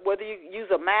 whether you use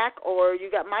a Mac or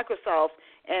you got Microsoft,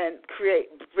 and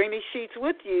bring these sheets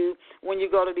with you when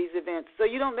you go to these events. So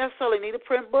you don't necessarily need a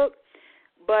print book,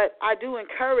 but I do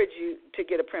encourage you to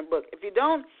get a print book. If you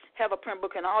don't have a print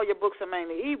book and all your books are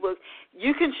mainly e-books,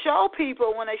 you can show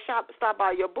people when they stop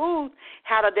by your booth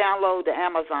how to download the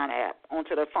Amazon app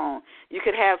onto their phone. You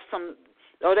could have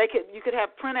you could have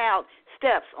printout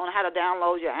steps on how to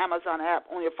download your Amazon app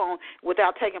on your phone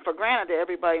without taking for granted that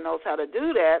everybody knows how to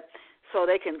do that, so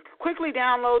they can quickly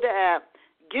download the app,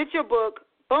 get your book,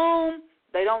 boom.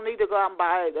 They don't need to go out and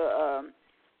buy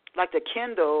the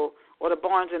Kindle or the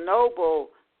Barnes & Noble,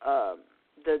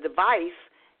 the device,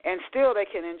 and still they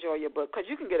can enjoy your book, because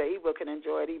you can get an e-book and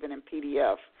enjoy it even in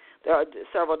PDF. There are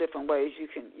several different ways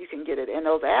you can get it, and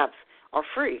those apps are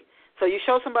free. So you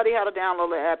show somebody how to download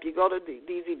the app. You go to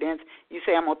these events. You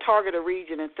say, I'm going to target a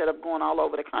region instead of going all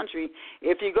over the country.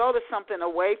 If you go to something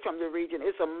away from the region,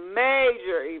 it's a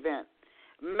major event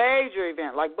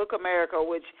like Book America,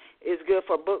 which is good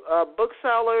for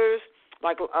booksellers,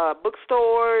 like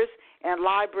bookstores and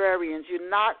librarians. You're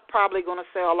not probably going to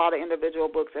sell a lot of individual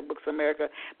books at Books America,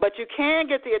 but you can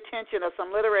get the attention of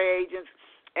some literary agents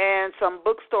and some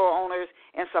bookstore owners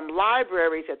and some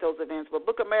libraries at those events. But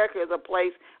Book America is a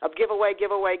place of giveaway,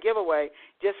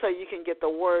 just so you can get the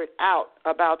word out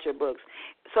about your books.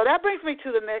 So that brings me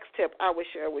to the next tip I would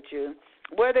share with you,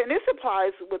 and this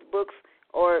applies with books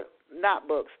or not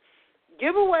books.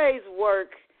 Giveaways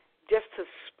work just to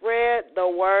spread the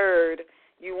word.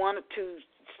 You want to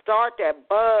start that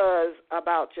buzz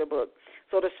about your book.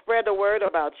 So to spread the word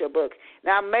about your book.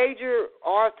 Now, major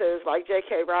authors like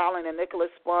J.K. Rowling and Nicholas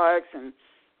Sparks and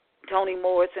Toni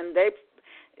Morrison,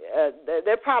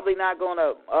 they're probably not going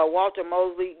to Walter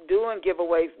Mosley doing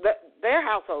giveaways. They're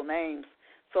household names,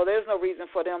 so there's no reason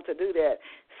for them to do that.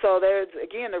 So there's,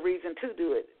 again, a reason to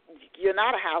do it. You're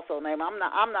not a household name. I'm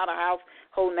not a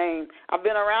household name. I've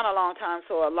been around a long time,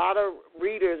 so a lot of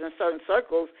readers in certain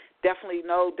circles definitely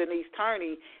know Denise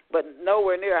Turney, but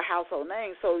nowhere near a household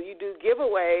name. So you do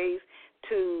giveaways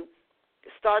to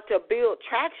start to build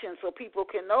traction so people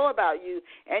can know about you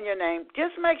and your name.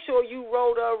 Just make sure you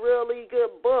wrote a really good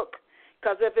book,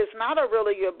 because if it's not a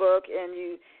really good book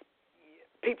and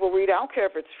people read it, I don't care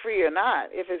if it's free or not,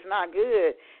 if it's not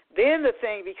good, then the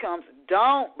thing becomes,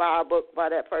 don't buy a book by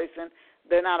that person.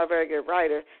 They're not a very good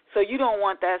writer. So you don't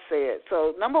want that said.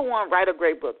 So number one, write a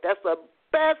great book. That's the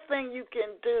best thing you can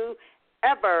do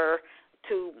ever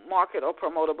to market or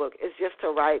promote a book, is just to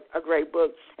write a great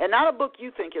book. And not a book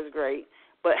you think is great,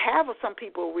 but have some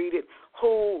people read it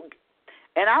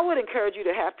and I would encourage you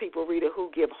to have people read it who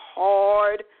give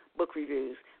hard book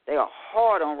reviews. They are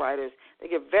hard on writers. They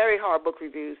give very hard book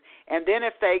reviews. And then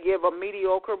if they give a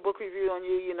mediocre book review on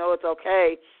you, you know it's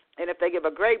okay. And if they give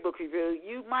a great book review,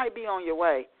 you might be on your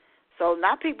way. So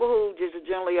not people who just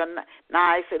generally are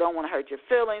nice. They don't want to hurt your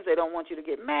feelings. They don't want you to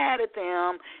get mad at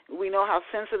them. We know how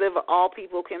sensitive all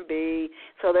people can be.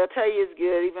 So they'll tell you it's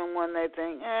good even when they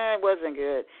think, it wasn't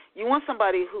good. You want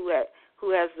somebody who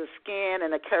has the skin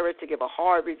and the courage to give a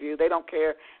hard review. They don't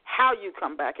care how you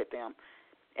come back at them.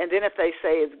 And then if they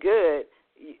say it's good,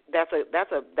 that's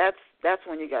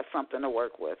when you got something to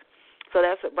work with. So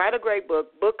write a great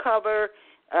book. Book cover,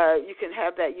 you can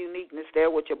have that uniqueness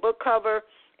there with your book cover.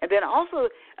 And then also,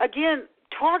 again,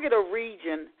 target a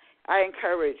region. I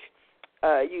encourage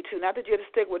you to, not that you have to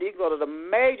stick with it. You can go to the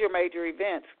major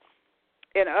events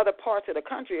in other parts of the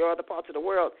country or other parts of the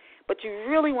world, but you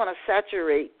really want to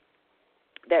saturate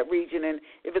that region. And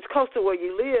if it's close to where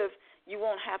you live, you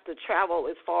won't have to travel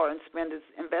as far and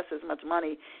invest as much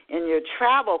money in your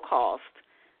travel cost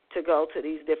to go to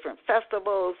these different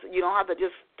festivals. You don't have to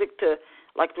just stick to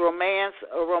like the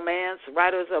Romance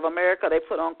Writers of America. They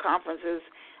put on conferences.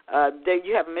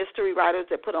 You have mystery writers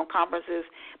that put on conferences.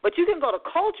 But you can go to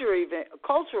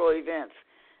cultural events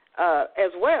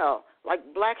as well, like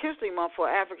Black History Month for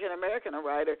African American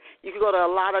writer. You can go to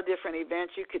a lot of different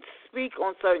events. You could speak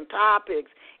on certain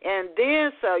topics and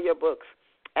then sell your books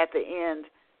at the end,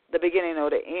 the beginning or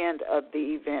the end of the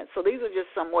event. So these are just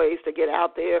some ways to get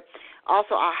out there.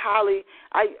 Also,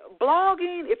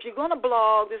 blogging, if you're going to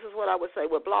blog, this is what I would say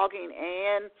with blogging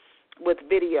and with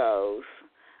videos,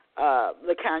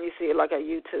 the kind you see like a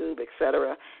YouTube,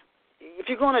 etc. If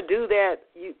you're going to do that,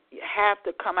 you have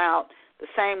to come out the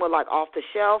same with like Off the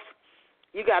Shelf.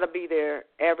 You got to be there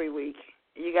every week.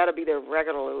 You got to be there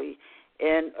regularly.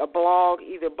 And a blog,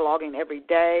 either blogging every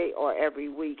day or every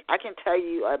week. I can tell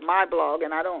you at my blog,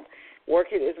 and I don't work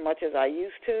it as much as I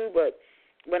used to, but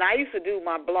when I used to do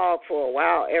my blog for a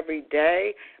while every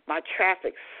day, my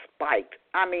traffic spiked.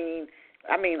 I mean,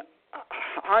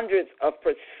 hundreds of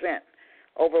percent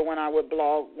over when I would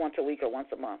blog once a week or once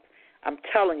a month. I'm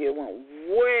telling you, it went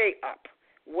way up,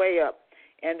 way up.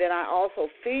 And then I also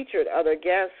featured other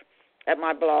guests at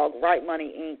my blog, Write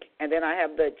Money Inc., and then I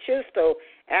have the Chisto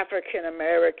African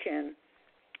American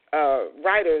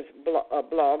Writers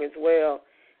blog as well.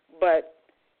 But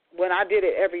when I did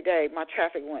it every day, my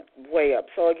traffic went way up.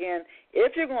 So, again,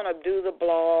 if you're going to do the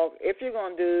blog, if you're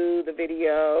going to do the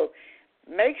video,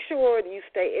 make sure that you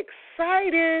stay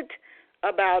excited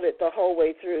about it the whole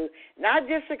way through. Not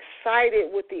just excited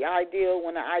with the idea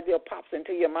when the idea pops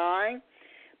into your mind,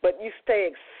 but you stay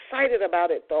excited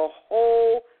about it the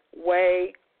whole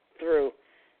way through,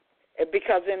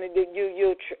 because then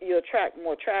you'll attract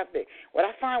more traffic. What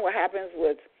I find what happens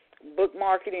with book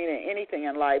marketing and anything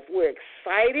in life, we're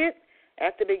excited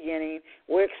at the beginning.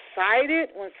 We're excited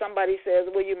when somebody says,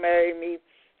 will you marry me?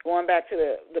 Going back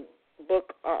to the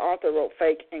book our author wrote,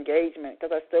 Fake Engagement,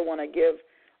 because I still want to give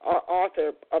our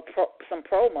author some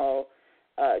promo.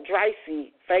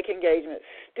 Dricey, Fake Engagement,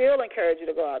 still encourage you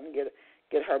to go out and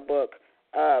get her book.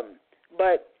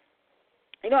 But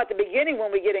at the beginning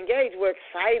when we get engaged, we're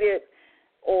excited,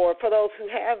 or for those who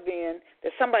have been,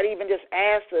 that somebody even just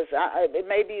asked us. It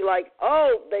may be like, a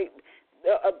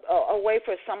way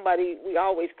for somebody, we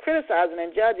always criticizing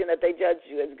and judging that they judge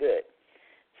you as good.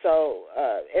 So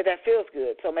that feels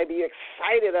good. So maybe you're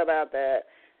excited about that,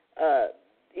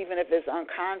 even if it's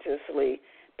unconsciously.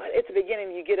 But at the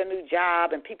beginning, you get a new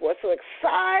job, and people are so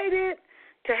excited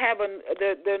to have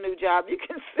their new job. You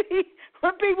can see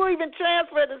when people even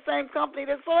transfer to the same company,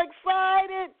 they're so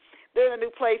excited they're in a new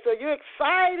place. So you're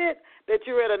excited that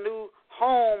you're at a new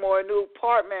home or a new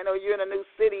apartment or you're in a new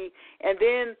city, and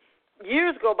then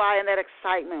years go by and that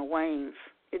excitement wanes.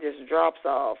 It just drops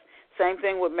off. Same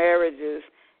thing with marriages.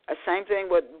 Same thing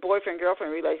with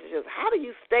boyfriend-girlfriend relationships. How do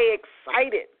you stay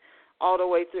excited all the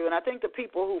way through? And I think the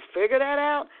people who figure that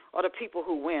out are the people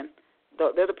who win.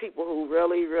 They're the people who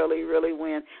really, really, really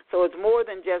win. So it's more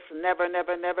than just never,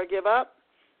 never, never give up.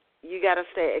 You got to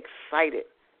stay excited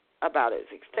about it.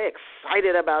 Stay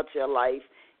excited about your life.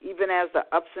 Even as the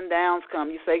ups and downs come,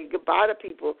 you say goodbye to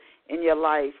people in your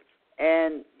life.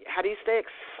 And how do you stay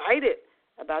excited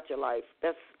about your life?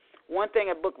 That's one thing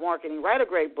at book marketing. Write a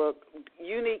great book,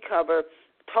 unique cover,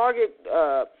 target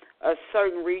a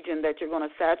certain region that you're going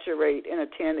to saturate and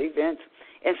attend events,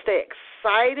 and stay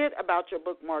excited about your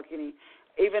book marketing,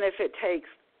 even if it takes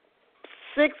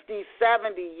 60,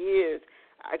 70 years.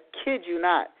 I kid you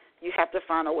not. You have to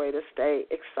find a way to stay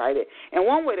excited. And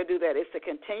one way to do that is to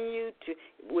continue to,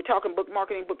 we're talking book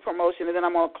marketing, book promotion, and then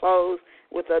I'm going to close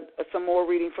with some more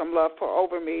reading from Love Pour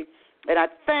Over Me. And I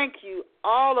thank you,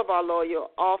 all of our loyal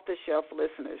off-the-shelf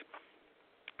listeners.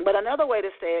 But another way to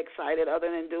stay excited, other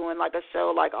than doing like a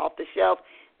show like Off the Shelf,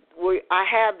 I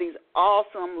have these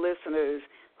awesome listeners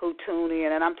who tune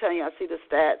in, and I'm telling you, I see the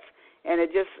stats, and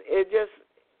it just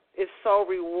is so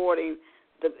rewarding,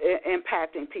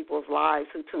 impacting people's lives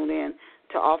who tune in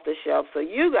to Off the Shelf. So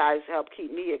you guys help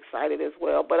keep me excited as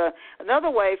well. But another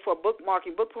way for book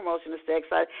marketing, book promotion to stay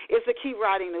excited is to keep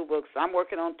writing new books. I'm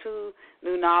working on 2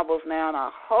 new novels now, and I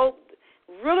hope,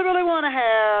 really, really want to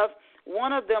have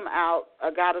one of them out,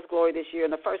 God is Glory, this year.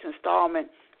 And the first installment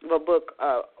of a book,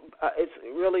 it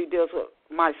really deals with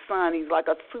my son. He's like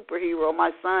a superhero.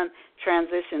 My son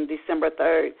transitioned December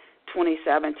 3rd,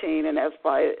 2017, and that's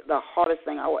probably the hardest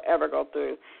thing I will ever go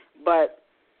through. But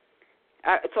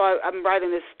I'm writing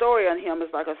this story on him.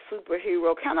 It's like a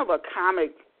superhero, kind of a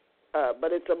comic,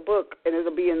 but it's a book, and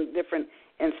it'll be in different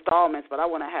installments. But I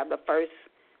want to have the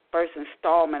first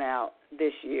installment out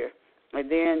this year. And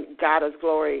then God is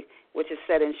Glory, which is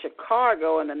set in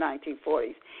Chicago in the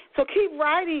 1940s. So keep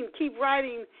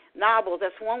writing novels.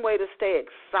 That's one way to stay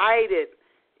excited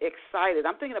excited.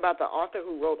 I'm thinking about the author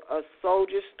who wrote A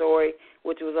Soldier Story,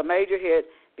 which was a major hit,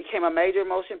 became a major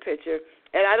motion picture,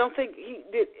 and I don't think he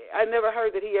did. I never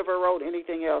heard that he ever wrote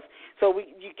anything else. So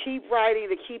you keep writing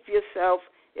to keep yourself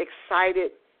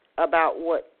excited about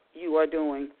what you are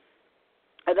doing.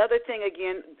 Another thing,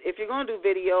 again, if you're going to do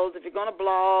videos, if you're going to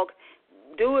blog,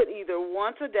 do it either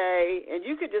once a day, and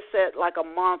you could just set like a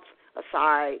month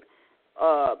aside,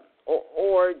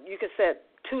 or you could set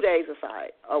 2 days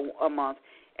aside a month,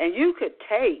 and you could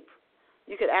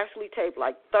actually tape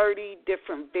like 30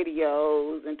 different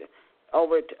videos and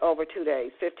over 2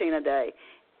 days, 15 a day.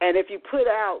 And if you put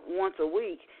out once a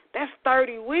week, that's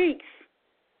 30 weeks.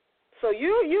 So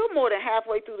you're more than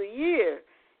halfway through the year.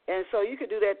 And so you could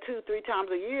do that 2-3 times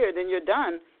a year, then you're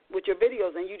done with your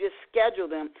videos, and you just schedule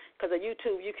them, because at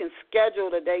YouTube you can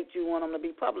schedule the date you want them to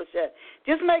be published at.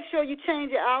 Just make sure you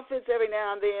change your outfits every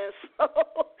now and then so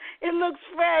it looks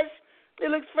fresh. It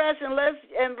looks fresh unless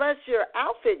your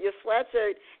outfit, your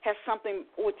sweatshirt, has something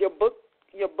with your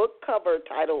book cover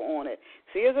title on it.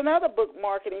 See, here's another book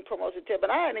marketing promotion tip,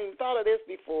 and I hadn't even thought of this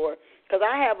before, because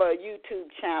I have a YouTube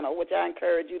channel, which I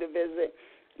encourage you to visit.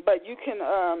 But you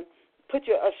can put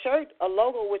a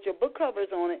logo with your book covers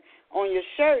on it on your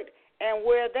shirt, and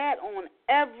wear that on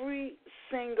every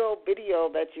single video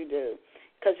that you do,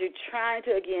 because you're trying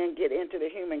to, again, get into the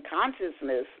human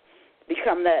consciousness,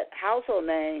 become that household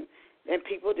name, and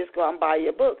people just go out and buy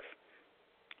your books.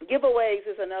 Giveaways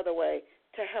is another way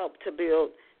to help to build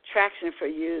traction for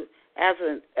you as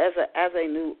a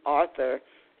new author.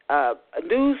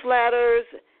 Newsletters,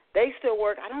 they still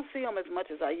work. I don't see them as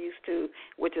much as I used to,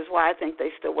 which is why I think they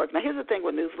still work. Now, here's the thing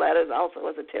with newsletters, also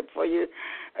as a tip for you.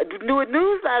 With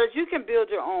newsletters, you can build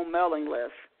your own mailing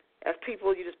list. As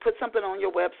people, you just put something on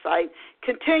your website.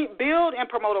 Build and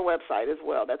promote a website as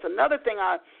well. That's another thing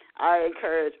I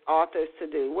encourage authors to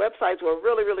do. Websites were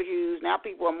really, really huge. Now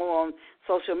people are more on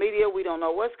social media. We don't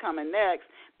know what's coming next.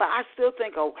 But I still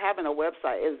think having a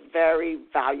website is very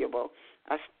valuable.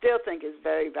 I still think it's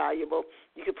very valuable.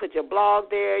 You could put your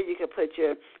blog there. You could put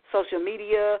your social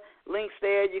media links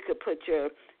there. You could put your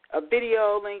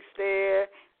video links there.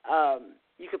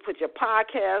 You could put your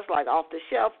podcast, like Off the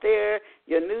Shelf, there.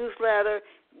 Your newsletter,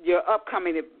 your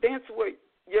upcoming events where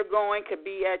you're going could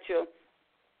be at your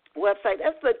website.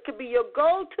 Could be your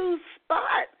go-to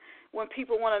spot when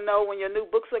people want to know when your new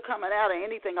books are coming out or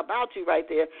anything about you right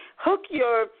there. Hook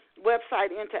your website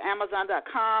into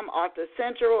Amazon.com, Author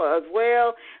Central as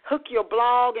well. Hook your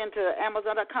blog into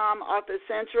Amazon.com, Author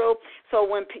Central. So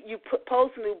when you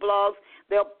post new blogs,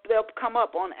 they'll come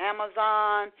up on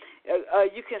Amazon.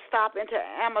 You can stop into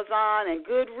Amazon and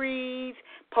Goodreads,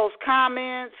 post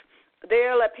comments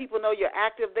there, let people know you're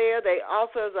active there. They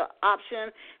also is an option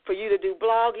for you to do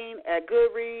blogging at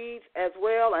Goodreads as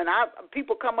well. And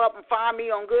people come up and find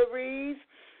me on Goodreads.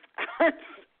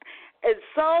 And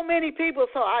so many people,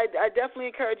 so I definitely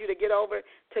encourage you to get over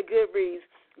to Goodreads.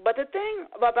 But the thing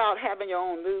about having your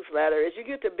own newsletter is you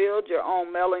get to build your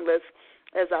own mailing list,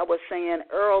 as I was saying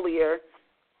earlier,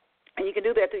 and you can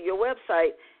do that through your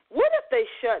website. What if they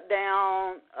shut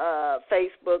down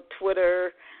Facebook,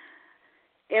 Twitter,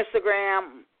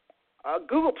 Instagram?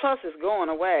 Google Plus is going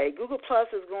away. Google Plus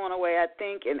is going away, I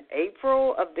think, in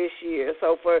April of this year.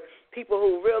 So for people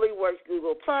who really worked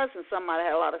Google Plus and somebody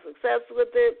had a lot of success with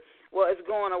it, well, it's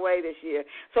going away this year.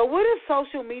 So what if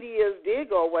social medias did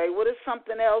go away? What if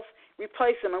something else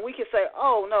replaced them? And we could say,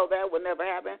 oh, no, that would never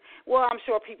happen. Well, I'm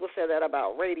sure people said that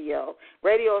about radio.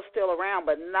 Radio is still around,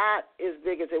 but not as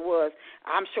big as it was.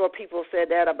 I'm sure people said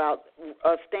that about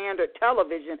standard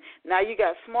television. Now you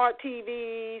got smart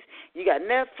TVs, you got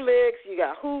Netflix, you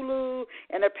got Hulu,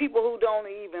 and there are people who don't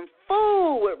even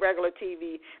fool with regular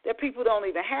TV. There are people who don't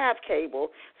even have cable.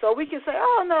 So we can say,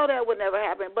 oh, no, that would never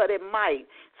happen, but it might.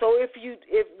 So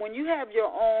when you have your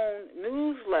own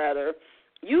newsletter,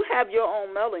 you have your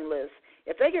own mailing list.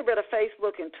 If they get rid of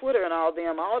Facebook and Twitter and all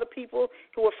the people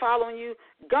who are following you,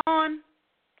 gone,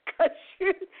 because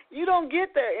you don't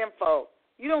get their info.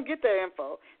 You don't get their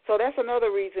info. So that's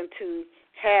another reason to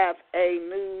have a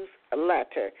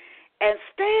newsletter. And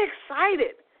stay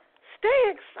excited.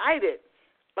 Stay excited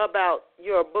about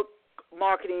your book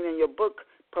marketing and your book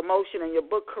promotion and your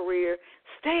book career.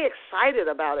 Stay excited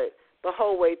about it the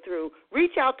whole way through.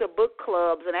 Reach out to book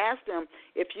clubs and ask them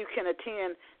if you can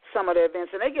attend some of their events.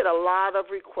 And they get a lot of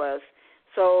requests.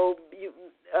 So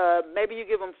maybe you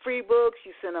give them free books,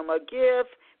 you send them a gift.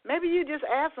 Maybe you just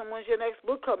ask them, when's your next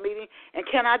book club meeting, and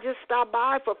can I just stop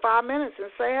by for 5 minutes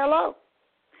and say hello?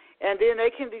 And then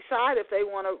they can decide if they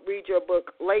want to read your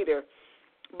book later.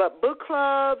 But book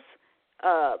clubs,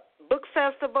 book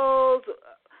festivals,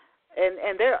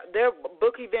 and their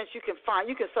book events you can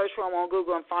search for them on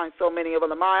Google and find so many of them.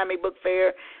 The Miami Book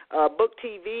Fair, Book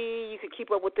TV, you can keep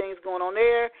up with things going on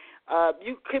there.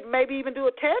 You could maybe even do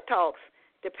a TED Talks,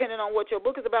 depending on what your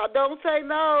book is about. Don't say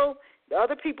no. The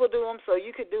other people do them, so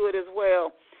you could do it as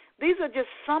well. These are just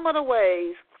some of the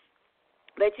ways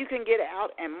that you can get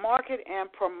out and market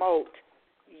and promote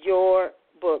your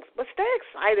books. But stay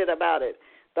excited about it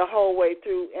the whole way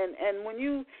through. And when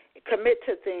you commit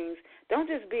to things, don't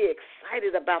just be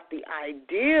excited about the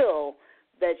ideal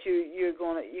that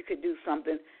you could do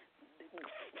something.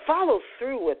 Follow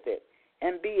through with it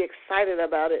and be excited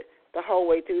about it the whole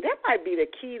way through. That might be the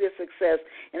key to success.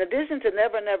 In addition to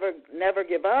never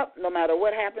give up, no matter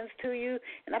what happens to you.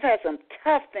 And I've had some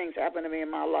tough things happen to me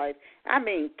in my life. I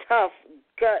mean tough,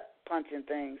 gut-punching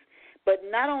things. But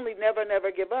not only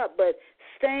never give up, but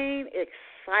staying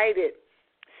excited,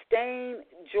 staying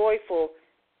joyful,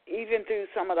 even through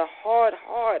some of the hard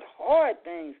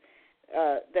things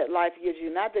that life gives you.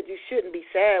 Not that you shouldn't be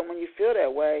sad when you feel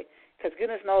that way, because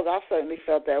goodness knows I've certainly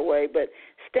felt that way. But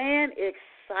staying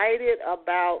excited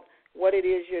about what it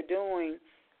is you're doing,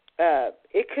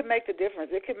 it could make the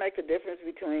difference. It could make the difference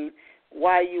between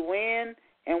why you win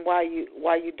and why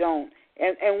you don't.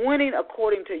 And winning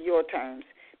according to your terms.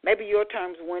 Maybe your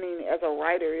terms winning as a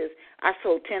writer is I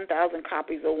sold 10,000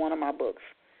 copies of one of my books.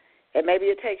 And maybe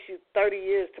it takes you 30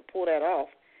 years to pull that off.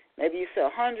 Maybe you sell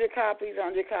 100 copies,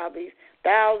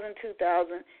 1,000,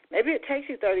 2,000. Maybe it takes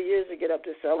you 30 years to get up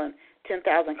to selling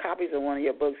 10,000 copies of one of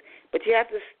your books. But you have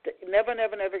to never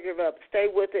give up. Stay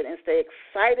with it and stay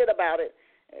excited about it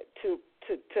to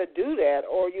do that,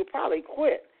 or you'll probably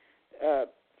quit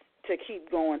to keep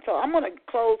going. So I'm going to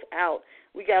close out.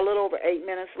 We got a little over 8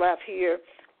 minutes left here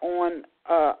on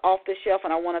Off the Shelf,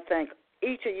 and I want to thank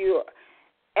each of you,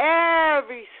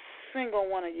 every single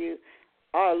one of you,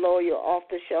 our loyal Off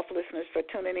the Shelf listeners, for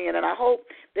tuning in. And I hope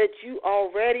that you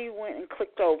already went and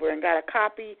clicked over and got a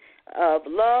copy of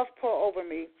Love Pour Over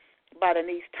Me by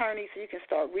Denise Turney, so you can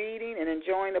start reading and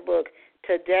enjoying the book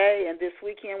today and this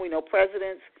weekend. We know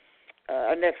President's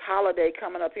our next holiday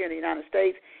coming up here in the United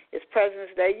States is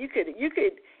President's Day. You could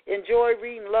enjoy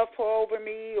reading Love Pour Over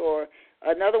Me, or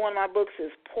another one of my books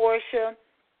is Portia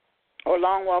or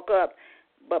Long Walk Up.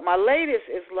 But my latest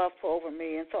is Love Pour Over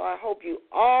Me, and so I hope you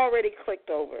already clicked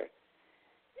over.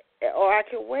 Or I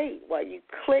can wait while you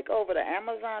click over to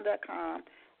Amazon.com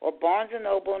or Barnes &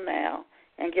 Noble now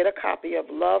and get a copy of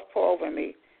Love Pour Over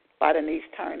Me by Denise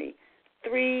Turney.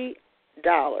 $3.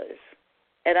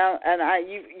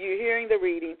 You're hearing the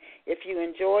reading. If you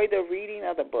enjoy the reading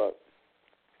of the book,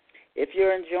 if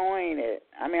you're enjoying it,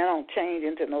 I mean, I don't change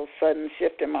into no sudden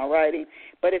shift in my writing,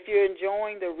 but if you're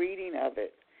enjoying the reading of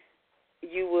it,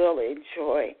 you will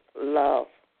enjoy Love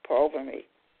Pour Over Me.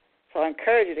 So I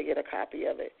encourage you to get a copy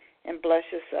of it and bless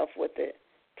yourself with it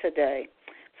today.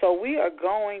 So we are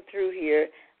going through here.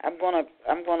 I'm gonna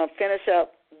finish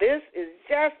up. This is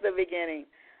just the beginning.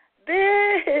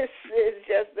 This is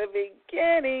just the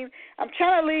beginning. I'm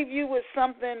trying to leave you with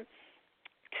something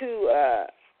to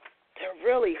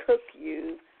really hook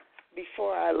you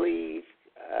before I leave.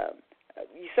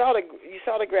 You saw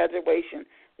the graduation.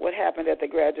 What happened at the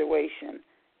graduation?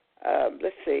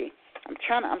 Let's see. I'm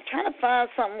trying to find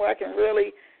something where I can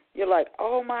really. You're like,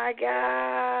 oh my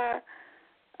God.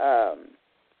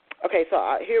 Okay,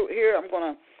 so here I'm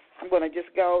gonna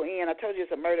just go in. I told you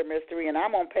it's a murder mystery, and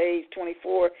I'm on page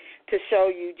 24 to show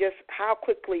you just how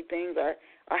quickly things are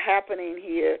happening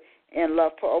here in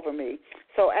Love Pour Over Me.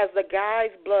 So as the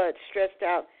guy's blood stretched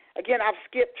out, again, I've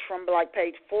skipped from like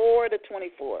page 4 to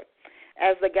 24.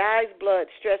 As the guy's blood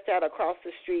stretched out across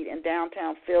the street in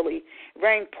downtown Philly,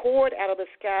 rain poured out of the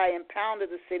sky and pounded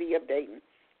the city of Dayton.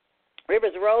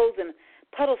 Rivers rose and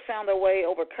puddles found their way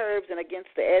over curbs and against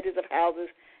the edges of houses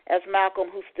as Malcolm,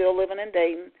 who's still living in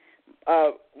Dayton,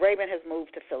 Raymond has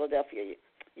moved to Philadelphia,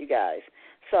 you guys.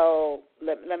 So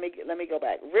let me go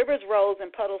back. Rivers rose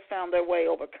and puddles found their way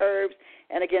over curbs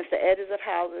and against the edges of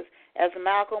houses as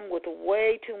Malcolm, with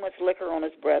way too much liquor on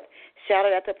his breath,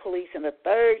 shouted at the police in the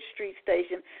 3rd Street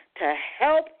station to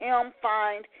help him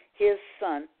find his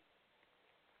son.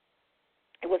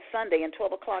 It was Sunday, and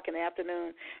 12 o'clock in the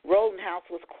afternoon. Roden House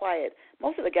was quiet.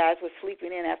 Most of the guys were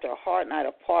sleeping in after a hard night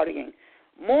of partying.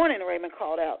 Morning, Raymond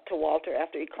called out to Walter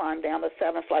after he climbed down the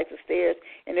 7 flights of stairs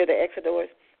and near the exit doors.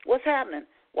 What's happening?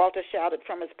 Walter shouted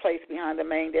from his place behind the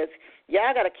main desk.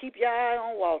 Y'all got to keep your eye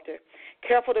on Walter.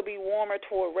 Careful to be warmer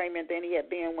toward Raymond than he had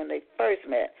been when they first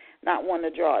met, not one to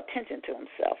draw attention to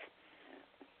himself.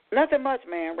 Nothing much,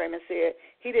 man, Raymond said.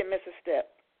 He didn't miss a step.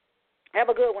 Have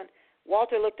a good one.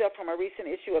 Walter looked up from a recent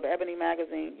issue of Ebony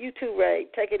magazine. You too, Ray.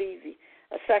 Take it easy.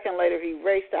 A second later, he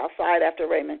raced outside after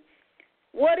Raymond.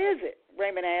 What is it?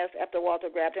 Raymond asked after Walter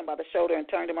grabbed him by the shoulder and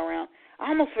turned him around. I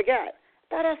almost forgot.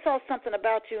 Thought I saw something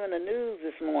about you in the news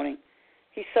this morning.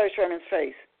 He searched Raymond's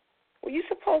face. Were you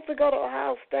supposed to go to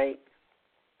Ohio State?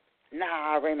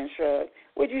 Nah, Raymond shrugged.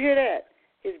 Where'd you hear that?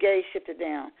 His gaze shifted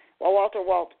down. While Walter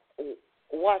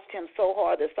watched him so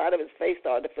hard the side of his face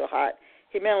started to feel hot,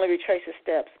 he mentally retraced his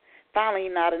steps. Finally, he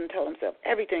nodded and told himself,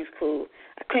 everything's cool.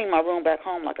 I cleaned my room back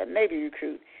home like a Navy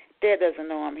recruit. Dad doesn't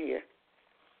know I'm here.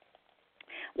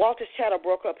 Walter's chatter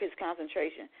broke up his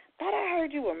concentration. Thought I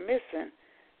heard you were missing.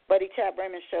 But he tapped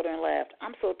Raymond's shoulder and laughed.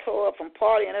 I'm so tore up from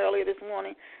partying earlier this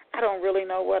morning, I don't really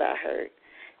know what I heard.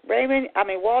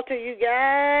 Walter, you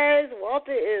guys,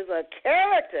 Walter is a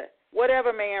character.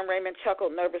 Whatever, man, Raymond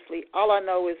chuckled nervously. All I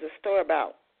know is the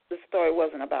story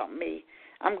wasn't about me.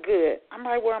 I'm good. I'm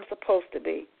right where I'm supposed to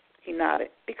be. He nodded.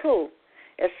 Be cool.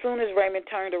 As soon as Raymond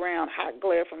turned around, hot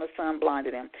glare from the sun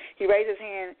blinded him. He raised his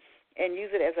hand and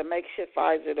used it as a makeshift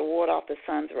visor to ward off the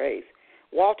sun's rays.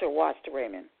 Walter watched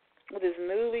Raymond, with his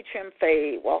newly trimmed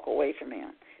fade, walk away from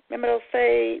him. Remember those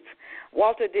fades?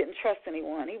 Walter didn't trust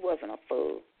anyone. He wasn't a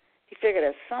fool. He figured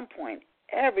at some point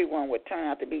everyone would turn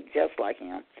out to be just like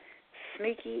him,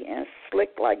 sneaky and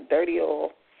slick like dirty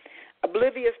oil.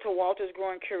 Oblivious to Walter's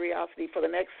growing curiosity for the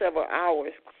next several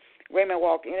hours, Raymond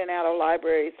walked in and out of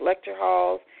libraries, lecture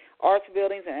halls, arts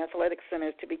buildings, and athletic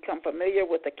centers to become familiar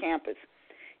with the campus.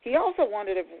 He also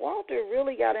wondered if Walter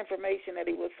really got information that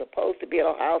he was supposed to be at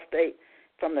Ohio State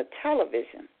from the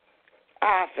television.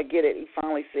 Forget it, he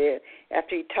finally said,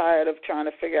 after he tired of trying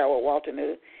to figure out what Walter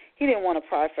knew. He didn't want to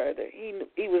pry further.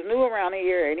 He was new around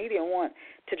here, and he didn't want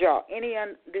to draw any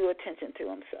undue attention to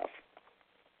himself.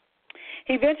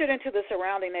 He ventured into the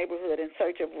surrounding neighborhood in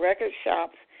search of record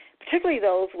shops, particularly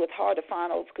those with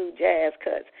hard-to-find old-school jazz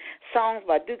cuts, songs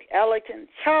by Duke Ellington,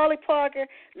 Charlie Parker,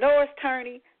 Norris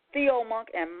Turney, Theo Monk,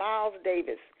 and Miles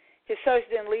Davis. His search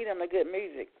didn't lead him to good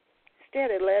music. Instead,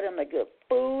 it led him to good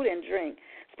food and drink,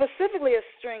 specifically a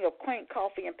string of quaint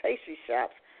coffee and pastry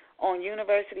shops on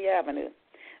University Avenue.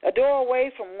 A door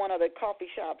away from one of the coffee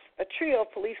shops, a trio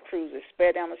of police cruisers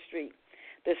sped down the street,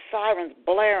 the sirens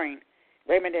blaring.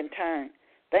 Raymond didn't turn.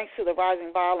 Thanks to the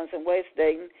rising violence in West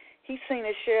Dayton, he'd seen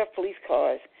his share of police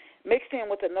cars. Mixed in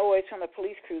with the noise from the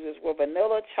police cruisers were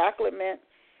vanilla, chocolate mint,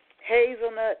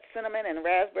 hazelnut, cinnamon, and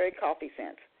raspberry coffee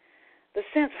scents. The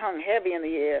scents hung heavy in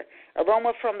the air.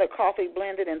 Aroma from the coffee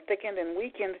blended and thickened and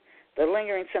weakened the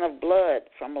lingering scent of blood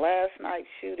from last night's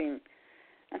shooting,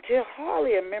 until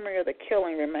hardly a memory of the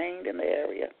killing remained in the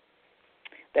area.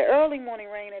 The early morning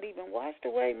rain had even washed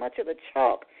away much of the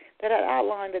chalk that had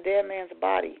outlined the dead man's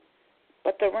body,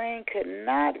 but the rain could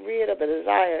not rid of the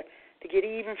desire to get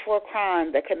even for a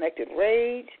crime that connected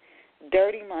rage,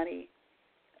 dirty money,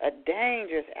 a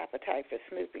dangerous appetite for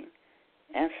snooping,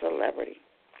 and celebrity.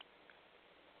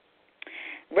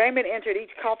 Raymond entered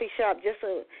each coffee shop just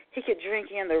so he could drink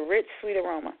in the rich, sweet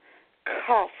aroma.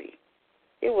 Coffee.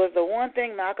 It was the one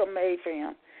thing Malcolm made for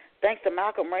him. Thanks to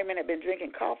Malcolm, Raymond had been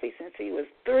drinking coffee since he was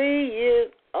 3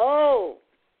 years old.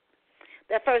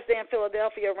 That first day in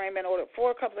Philadelphia, Raymond ordered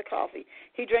 4 cups of coffee.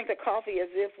 He drank the coffee as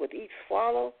if with each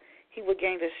swallow he would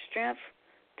gain the strength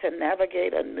to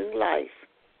navigate a new life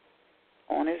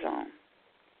on his own.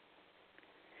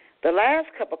 The last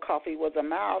cup of coffee was a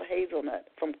mild hazelnut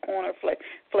from Corner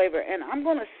Flavor, and I'm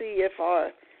going to see if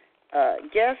our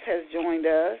guest has joined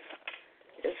us.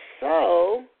 If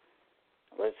so,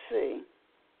 let's see.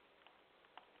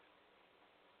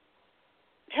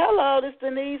 Hello, this is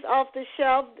Denise off the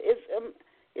shelf. Is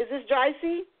this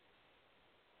Dricey?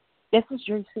 This is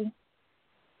Dricey.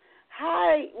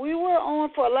 Hi, we were on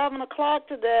for 11 o'clock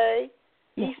today,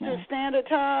 Yes, Eastern ma'am. Standard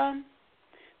Time.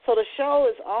 So the show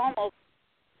is almost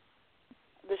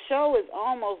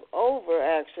over,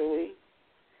 actually.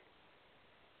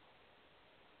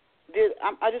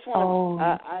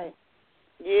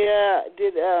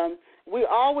 We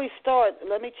always start,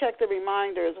 let me check the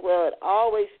reminder as well.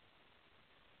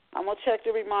 I'm going to check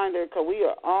the reminder because we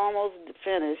are almost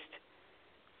finished.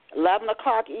 11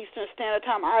 o'clock Eastern Standard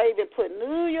Time. I even put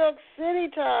New York City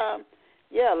time.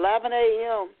 Yeah, 11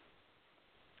 a.m.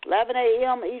 11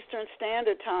 a.m. Eastern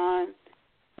Standard Time.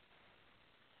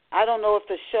 I don't know if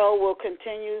the show will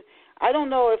continue. I don't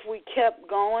know if we kept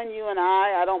going, you and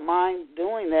I don't mind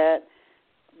doing that.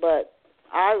 But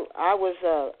I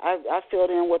filled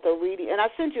in with a reading, and I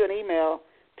sent you an email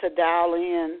to dial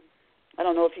in. I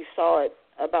don't know if you saw it,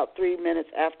 about 3 minutes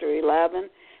after 11.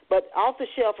 But Off the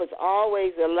Shelf is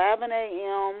always 11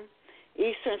 a.m.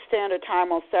 Eastern Standard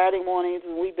Time on Saturday mornings,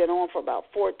 and we've been on for about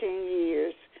 14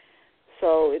 years.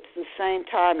 So it's the same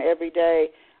time every day.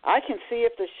 I can see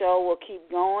if the show will keep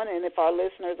going and if our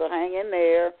listeners will hang in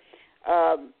there.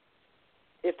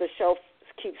 if the show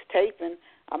keeps taping,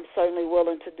 I'm certainly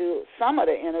willing to do some of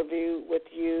the interview with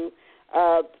you.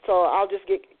 So I'll just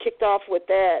get kicked off with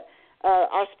that.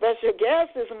 Our special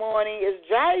guest this morning is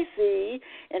Dricey,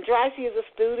 and Dricey is a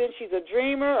student. She's a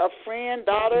dreamer, a friend,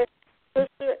 daughter,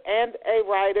 sister, and a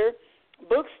writer.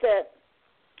 Books that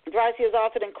Dricey has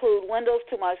authored include Windows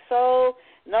to My Soul,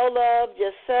 No Love,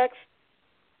 Just Sex,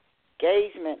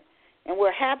 Engagement. And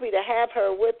we're happy to have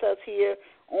her with us here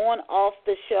on Off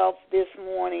the Shelf this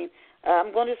morning.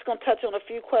 I'm just going to touch on a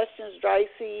few questions,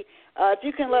 Dricey. If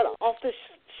you can let Off the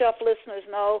Shelf listeners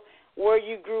know where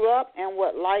you grew up and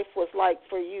what life was like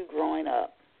for you growing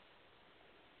up.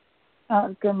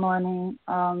 Good morning.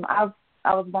 I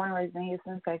was born and raised in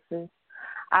Houston, Texas.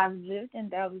 I've lived in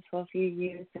Dallas for a few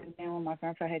years, and then when my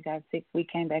grandpa had got sick, we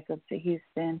came back up to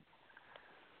Houston.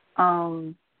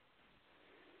 Growing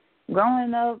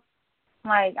up,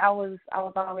 like I was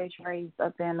always raised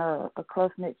up in a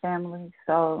close-knit family,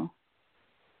 so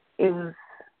it was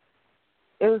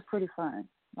pretty fun.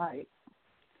 Like,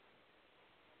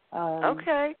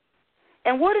 okay.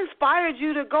 And what inspired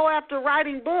you to go after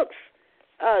writing books,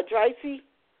 Dricey?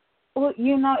 Well,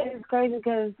 it's crazy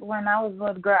because when I was a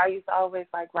little girl, I used to always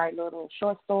write little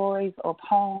short stories or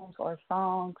poems or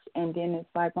songs, and then it's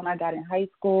like when I got in high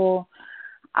school,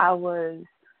 I was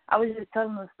just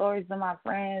telling the stories to my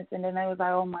friends, and then they was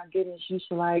like, "Oh my goodness, you should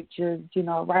just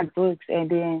write books." And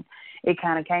then it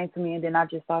kind of came to me, and then I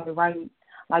just started writing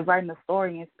a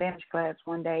story in Spanish class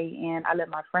one day, and I let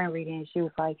my friend read it, and she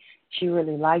was like, she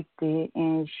really liked it,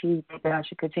 and she thought that I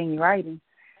should continue writing.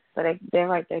 So that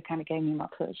right there kind of gave me my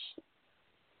push.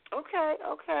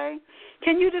 Okay.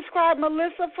 Can you describe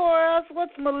Melissa for us?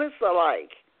 What's Melissa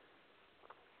like?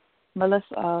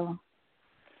 Melissa,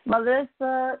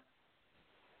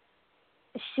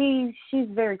 she's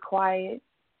very quiet,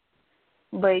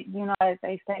 but as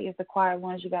they say, it's the quiet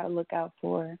ones you got to look out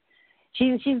for.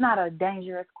 She's not a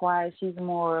dangerous quiet. She's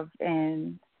more of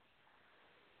a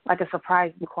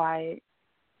surprising quiet.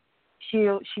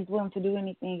 She's willing to do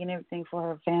anything and everything for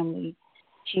her family.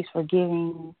 She's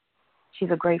forgiving. She's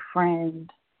a great friend.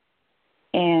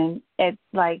 And the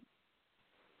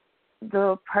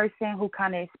person who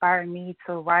kind of inspired me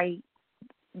to write,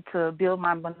 to build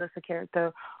my Melissa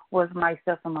character, was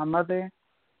myself and my mother.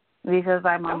 Because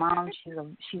my mom,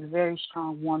 she's a very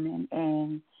strong woman,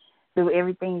 and through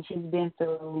everything she's been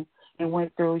through and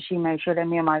went through, she made sure that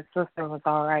me and my sister was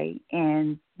all right.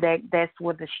 And that's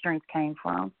where the strength came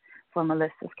from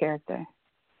Melissa's character,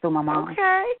 through my mom.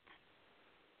 Okay.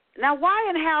 Now, why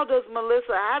and how does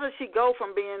she go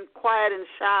from being quiet and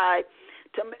shy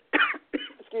to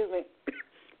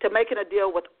making a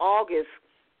deal with August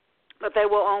that they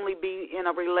will only be in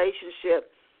a relationship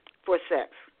for sex?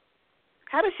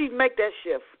 How does she make that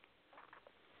shift?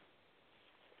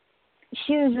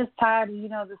 She was just tired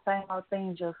of, the same old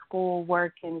thing, just school,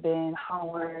 work, and then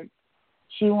homework.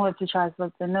 She wanted to try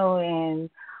something new, and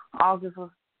August was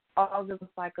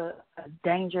like a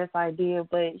dangerous idea,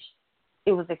 but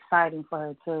it was exciting for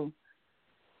her too.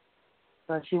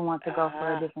 So she wanted to go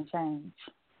for a different change.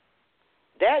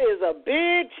 That is a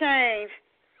big change.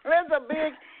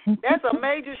 That's a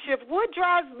major shift. What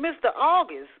drives Mr.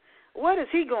 August? What is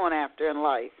he going after in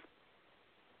life?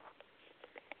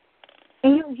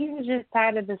 He was just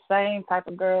tired of the same type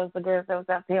of girls, the girls that was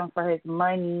after him for his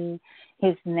money,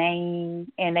 his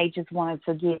name, and they just wanted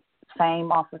to get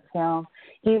fame off of him.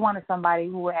 He wanted somebody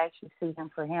who would actually see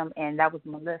him for him, and that was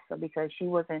Melissa, because she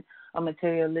wasn't a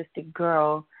materialistic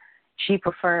girl. She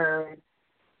preferred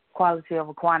quality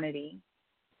over quantity.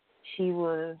 She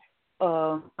was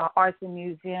an arts and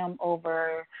museum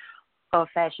over a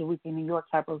fashion week in New York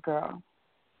type of girl.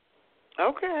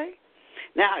 Okay.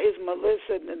 Now, is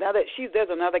Melissa, there's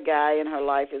another guy in her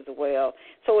life as well.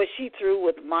 So is she through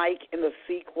with Mike in the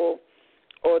sequel,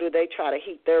 or do they try to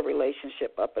heat their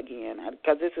relationship up again?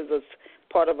 Because this is a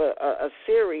part of a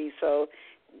series. So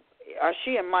are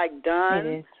she and Mike done?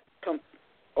 It is.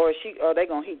 Or are they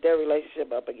going to heat their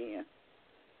relationship up again?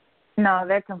 No,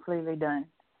 they're completely done.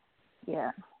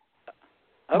 Yeah.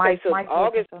 Okay, Mike's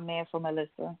looking for a man for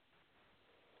Melissa.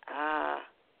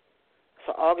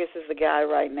 So August is the guy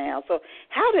right now. So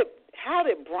how did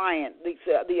Bryant,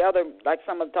 the other, like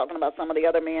someone talking about some of the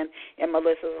other men in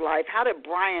Melissa's life, how did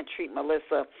Bryant treat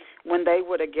Melissa when they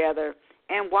were together,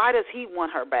 and why does he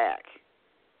want her back?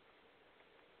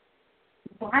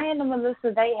 Bryant and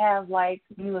Melissa, they have,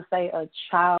 you would say, a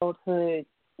childhood,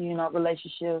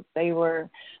 relationship. They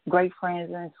were great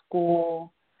friends in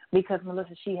school, because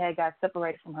Melissa, she had got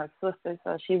separated from her sister,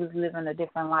 so she was living a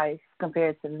different life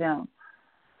compared to them.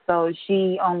 So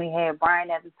she only had Brian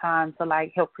at the time to,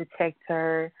 help protect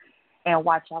her and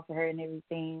watch out for her and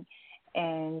everything.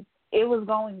 and it was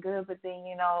going good, but then,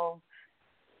 you know,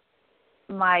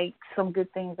 like some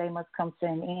good things, they must come to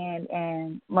an end.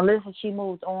 And Melissa, she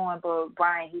moved on, but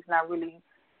Brian, he's not really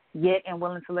yet and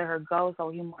willing to let her go, so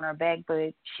he want her back,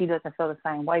 but she doesn't feel the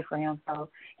same way for him, so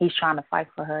he's trying to fight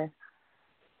for her.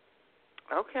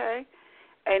 Okay.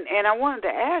 And I wanted to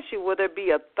ask you, will there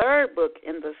be a third book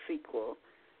in the sequel?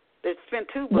 There's been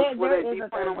two books. There is a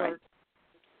third book.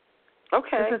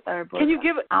 Okay. It's a third book. Can you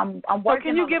give it? I'm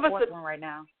working on the fourth one right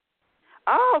now.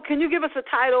 Oh, can you give us a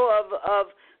title of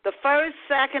the first,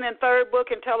 second, and third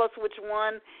book, and tell us which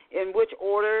one, in which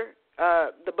order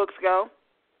the books go?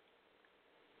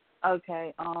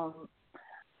 Okay.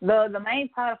 The main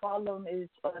title for all of them is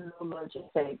No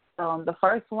Logistics. The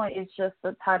first one is just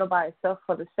the title by itself.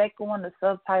 For the second one, the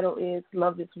subtitle is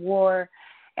Love is War.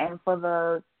 And for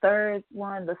the third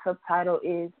one, the subtitle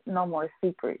is No More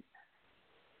Secrets.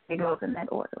 It goes in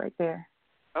that order right there.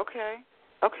 Okay.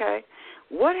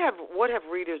 What have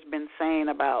readers been saying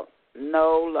about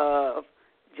No Love,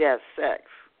 Just Sex?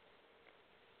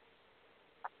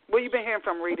 What have you been hearing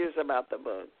from readers about the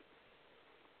book?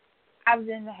 I've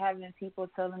been having people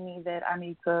telling me that I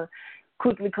need to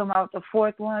quickly come out with the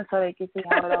fourth one so they can see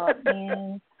how it all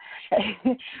ends.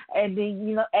 And then,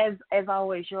 you know, as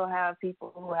always, you'll have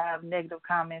people who have negative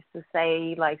comments to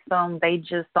say, like some they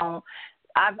just don't.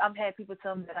 I've had people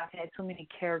tell me that I've had too many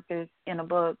characters in a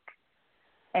book,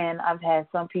 and I've had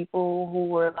some people who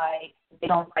were like they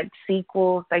don't like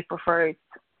sequels. They prefer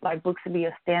like books to be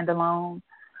a standalone.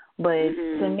 But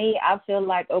to me, I feel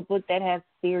like a book that has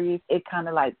series, it kind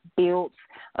of like builds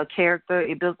a character,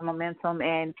 it builds momentum,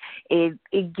 and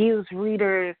it gives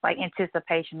readers like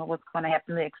anticipation of what's going to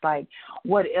happen next. Like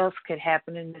what else could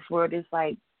happen in this world? It's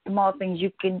like small things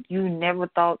you never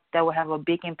thought that would have a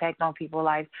big impact on people's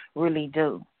life really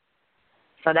do.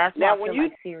 So that's why I feel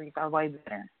like series are way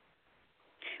better.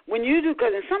 When you do,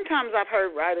 because sometimes I've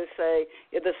heard writers say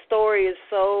if the story is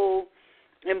so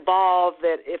involved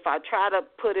that if I try to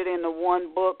put it into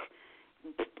one book,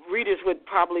 readers would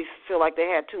probably feel like they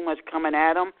had too much coming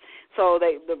at them. So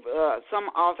some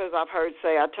authors I've heard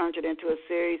say I turned it into a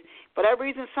series. For that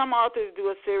reason, some authors do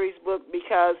a series book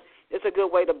because it's a good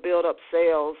way to build up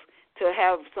sales, to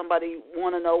have somebody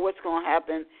want to know what's going to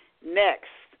happen next.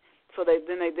 So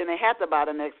then they have to buy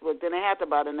the next book. Then they have to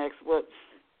buy the next book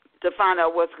to find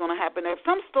out what's going to happen next.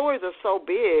 Some stories are so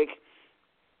big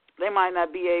they might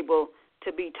not be able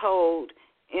to be told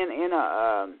in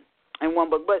one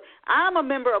book. But I'm a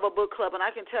member of a book club, and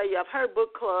I can tell you I've heard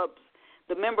book clubs,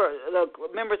 the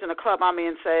members in the club I'm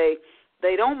in say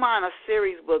they don't mind a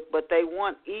series book, but they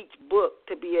want each book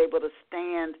to be able to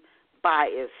stand by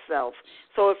itself.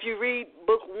 So if you read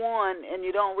book one and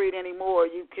you don't read any more,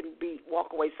 you can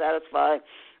walk away satisfied.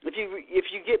 If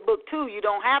you get book two, you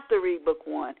don't have to read book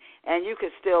one, and you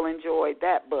can still enjoy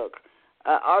that book.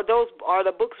 Are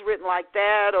the books written like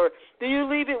that, or do you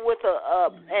leave it with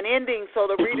an ending so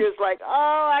the reader's like,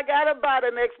 oh, I gotta buy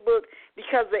the next book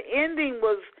because the ending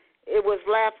was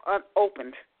left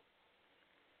unopened?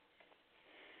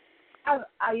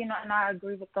 And I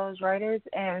agree with those writers.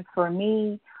 And for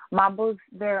me, my books,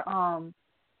 they'll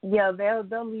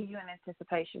leave you in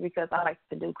anticipation because I like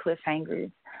to do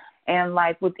cliffhangers. And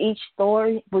like with each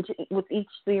story, with each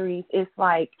series, it's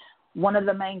like one of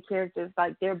the main characters,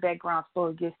 like their background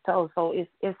story gets told. So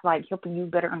it's like helping you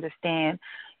better understand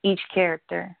each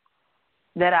character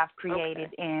that I've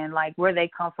created and like where they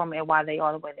come from and why they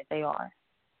are the way that they are.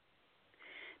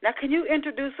 Now, can you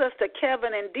introduce us to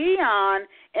Kevin and Dion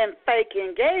and Fake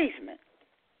Engagement?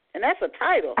 And that's a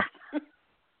title.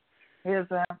 Yes,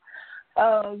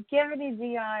 Kevin and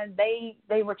Dion,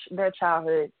 they were their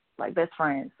childhood like best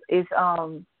friends. It's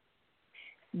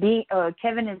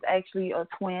Kevin is actually a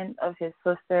twin of his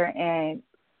sister and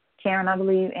Karen, I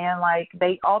believe, and like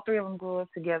all three of them grew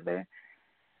up together.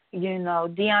 You know,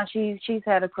 Dion, she's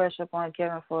had a crush up on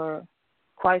Kevin for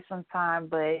quite some time,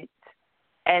 but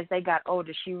as they got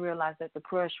older, she realized that the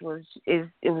crush was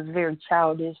very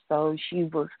childish. So she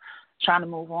was trying to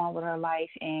move on with her life,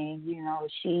 and you know,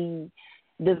 she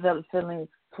developed feelings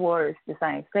towards the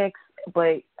same sex.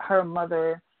 But her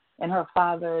mother and her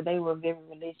father, they were very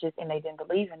religious, and they didn't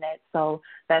believe in that. So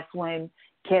that's when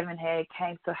Kevin had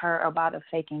came to her about a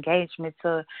fake engagement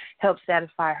to help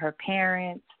satisfy her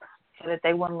parents so that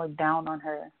they wouldn't look down on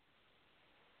her.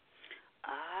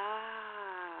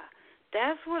 Ah,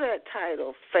 that's where that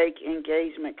title, Fake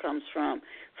Engagement, comes from.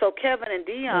 So Kevin and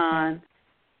Dion,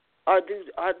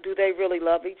 do they really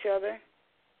love each other?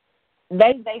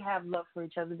 They have love for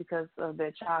each other because of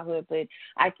their childhood, but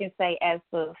I can say as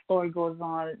the story goes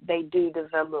on, they do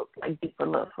develop like deeper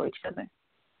love for each other.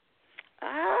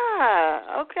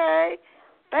 Ah, okay.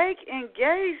 fake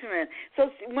engagement. So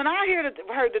when I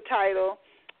heard the title,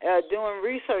 doing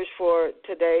research for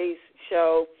today's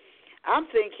show, I'm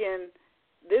thinking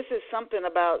this is something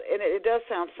about, and it does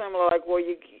sound similar, like where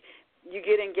you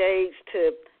get engaged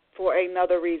for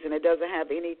another reason. It doesn't have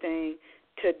anything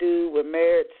to do with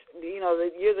marriage. You know,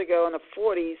 years ago in the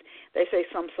 40s, they say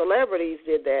some celebrities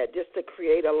did that just to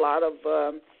create a lot of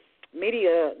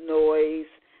media noise.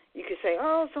 You could say,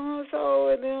 oh, so-and-so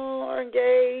and them are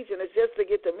engaged, and it's just to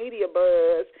get the media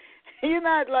buzz. You're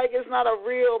not like, it's not a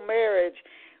real marriage.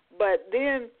 But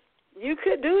then you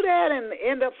could do that and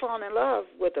end up falling in love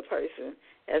with the person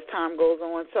as time goes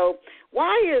on. So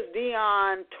why is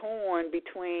Dion torn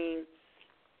between,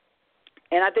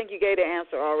 and I think you gave the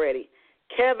answer already,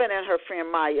 Kevin and her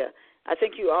friend Maya? I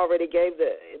think you already gave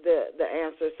the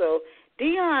answer. So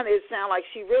Dion, it sounds like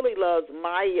she really loves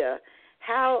Maya.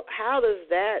 How does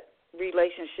that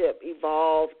relationship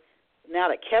evolve now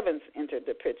that Kevin's entered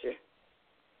the picture?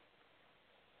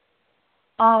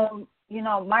 You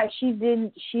know,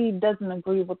 she doesn't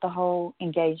agree with the whole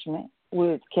engagement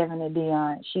with Kevin and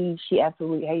Dion. She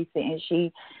absolutely hates it, and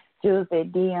she feels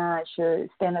that Dion should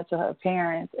stand up to her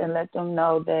parents and let them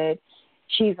know that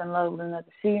she's in love with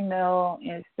another female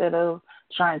instead of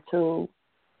trying to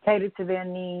cater to their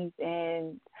needs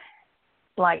and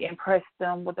like impress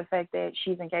them with the fact that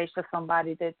she's engaged to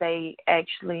somebody that they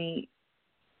actually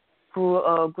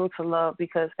grew to love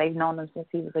because they've known him since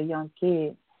he was a young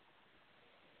kid.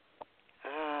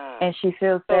 And she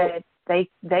feels that they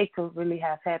could really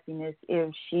have happiness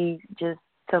if she just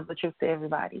tells the truth to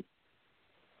everybody.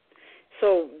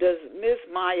 So does Miss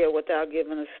Maya, without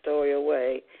giving the story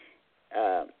away,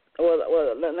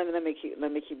 let me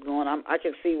keep going. I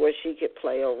can see where she could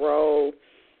play a role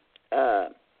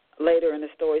later in the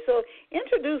story. So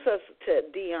introduce us to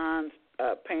Dion's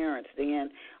parents. Then,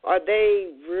 are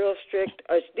they real strict?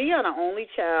 Is Dion an only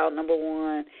child, number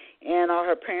one? And are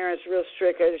her parents real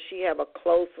strict, or does she have a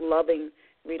close, loving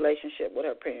relationship with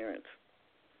her parents?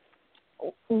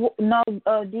 No,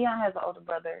 Dion has an older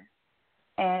brother,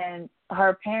 and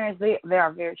her parents, they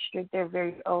are very strict. They're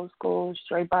very old school,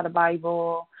 straight by the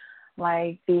Bible,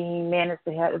 like being man is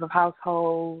the head of the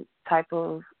household type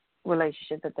of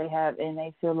relationship that they have, and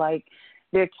they feel like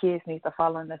their kids need to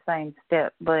follow in the same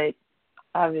step, but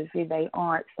obviously they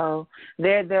aren't. So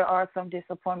there are some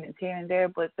disappointments here and there,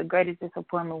 but the greatest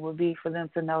disappointment would be for them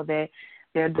to know that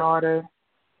their daughter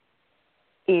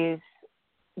is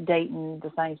dating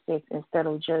the same sex instead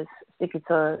of just sticking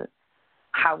to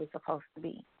how it's supposed to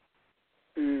be.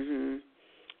 Mhm.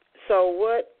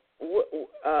 So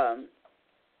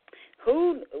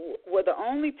who were the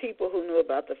only people who knew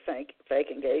about the fake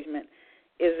engagement?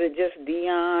 Is it just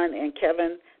Dion and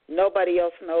Kevin? Nobody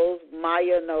else knows.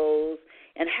 Maya knows.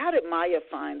 And how did Maya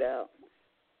find out?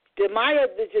 Did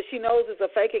she knows it's a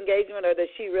fake engagement, or does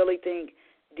she really think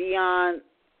Dion,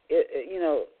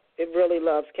 it really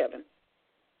loves Kevin?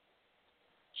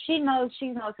 She knows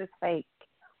it's fake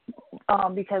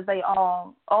because they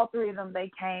all three of them, they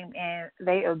came and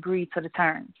they agreed to the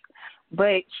terms.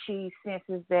 But she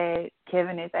senses that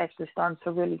Kevin is actually starting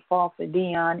to really fall for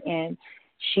Dion, and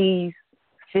she's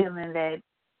feeling that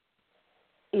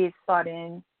it's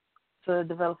starting to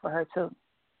develop for her too.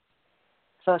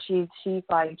 So she's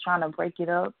like trying to break it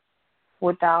up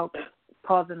without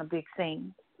causing a big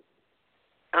scene.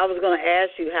 I was going to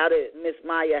ask you, how did Miss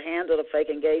Maya handle the fake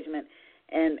engagement,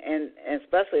 and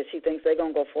especially if she thinks they're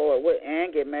going to go forward with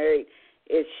and get married.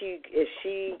 Is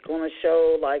she going to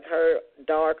show like her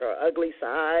dark or ugly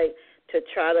side to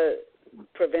try to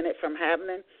prevent it from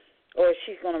happening, or is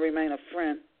she going to remain a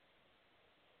friend?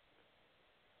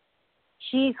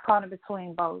 She's caught in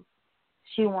between both.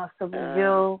 She wants to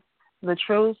reveal the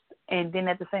truth, and then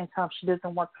at the same time, she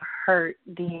doesn't want to hurt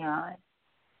Dion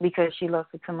because she loves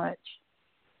her too much.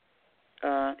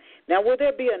 Now, will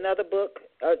there be another book?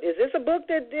 Is this a book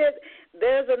that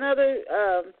there's another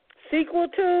sequel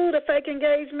to The Fake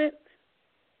Engagement?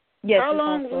 Yes, how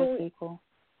long will a sequel.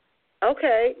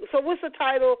 Okay, so what's the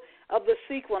title of the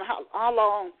sequel? And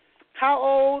how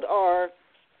old are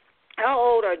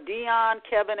Dion,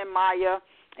 Kevin, and Maya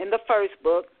in the first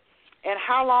book? And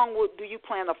how long do you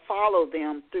plan to follow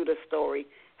them through the story?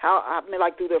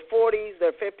 Like through their 40s,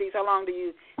 their 50s? How long do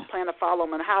you plan to follow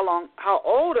them? And how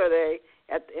old are they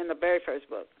in the very first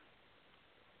book?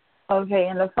 Okay,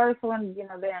 in the first one,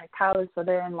 they're in college, so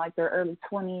they're in like their early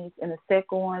 20s. In the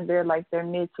second one, they're like their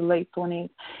mid to late 20s.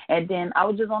 And then I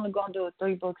was just only going to do a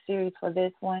 3-book series for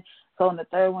this one. So in the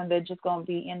third one, they're just going to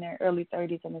be in their early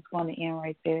 30s, and it's going to end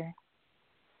right there.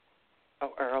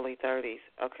 Oh, early 30s.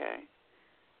 Okay.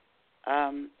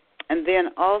 And then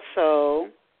also,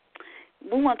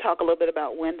 we want to talk a little bit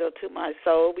about Window to My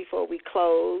Soul before we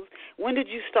close. When did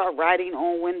you start writing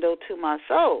on Window to My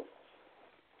Soul?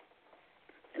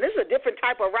 And this is a different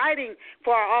type of writing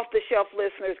for our off-the-shelf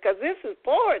listeners because this is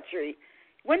poetry.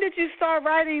 When did you start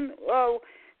writing,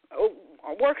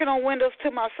 working on Windows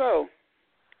to My Soul?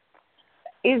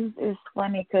 It's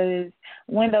funny because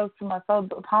Windows to My Soul,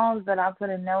 the poems that I put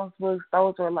in those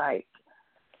were like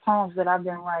poems that I've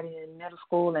been writing in middle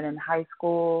school and in high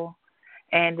school,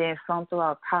 and then some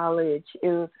throughout college.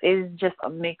 It's just a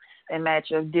mix and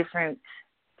match of different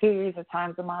periods of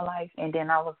times in my life, and then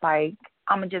I was like,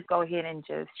 I'm going to just go ahead and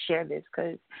just share this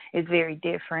because it's very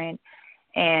different.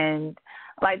 And,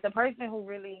 like, the person who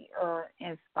really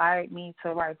inspired me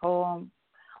to write poems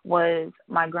was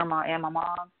my grandma and my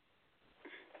mom,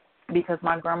 because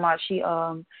my grandma, she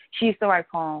used to write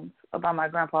poems about my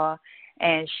grandpa,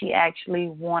 and she actually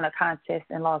won a contest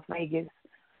in Las Vegas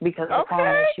because of the poem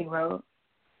that she wrote.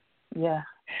 Yeah.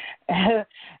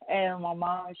 And my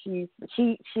mom, she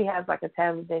has like a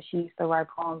tablet that she used to write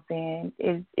poems in.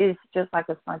 It's just like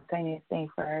a spontaneous thing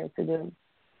for her to do.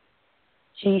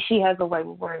 She has a way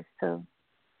with words too.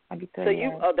 I can tell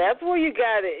you. So that's where you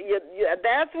got it.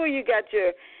 That's where you got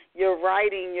your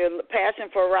writing, your passion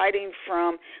for writing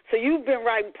from. So you've been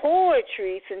writing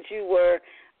poetry since you were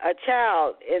a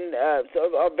child and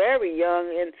very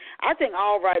young. And I think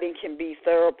all writing can be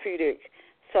therapeutic.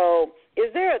 So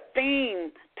is there a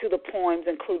theme to the poems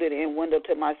included in Window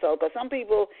to My Soul? Because some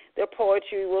people, their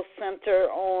poetry will center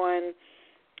on,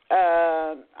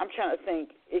 I'm trying to think,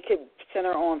 it could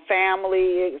center on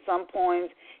family. Some poems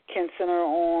can center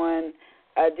on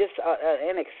just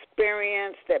an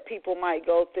experience that people might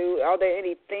go through. Are there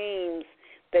any themes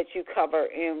that you cover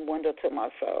in Window to My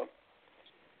Soul?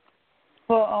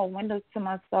 Well, Window to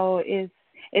My Soul is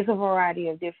a variety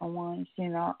of different ones, you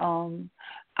know.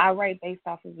 I write based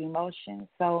off of emotion.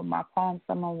 So my poems,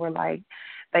 some of them were like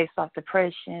based off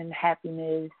depression,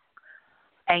 happiness,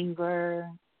 anger,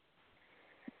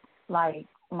 like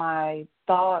my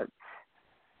thoughts,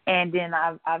 and then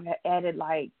I've added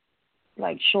like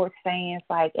short sayings,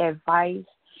 like advice.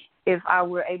 If I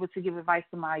were able to give advice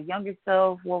to my younger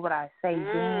self, what would I say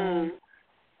then?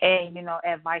 And, you know,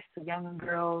 advice to younger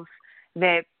girls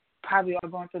that probably are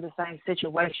going through the same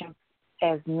situation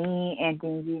as me, and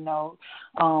then, you know,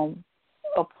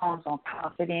 poems on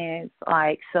confidence,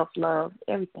 like self-love,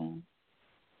 everything.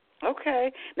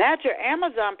 Okay. Now, at your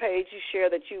Amazon page, you share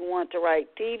that you want to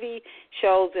write TV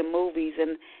shows and movies.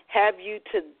 And have you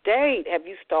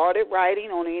started writing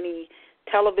on any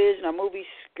television or movie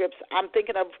scripts? I'm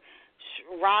thinking of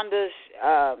Rhonda's,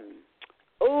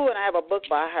 and I have a book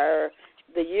by her,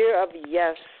 The Year of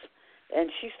Yes, and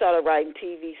she started writing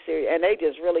TV series, and they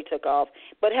just really took off.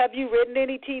 But have you written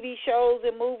any TV shows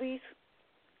and movies?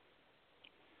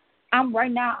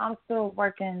 Right now I'm still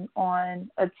working on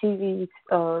a TV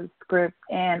script,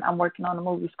 and I'm working on a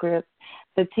movie script.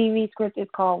 The TV script is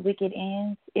called Wicked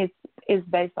Ends. It's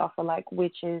based off of like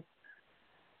witches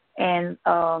and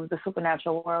the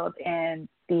supernatural world, and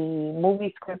the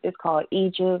movie script is called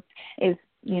Egypt. It's,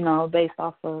 you know, based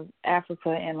off of Africa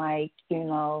and, like, you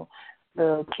know,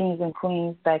 the kings and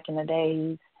queens back in the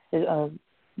days,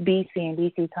 BC and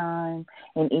BC time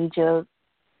in Egypt,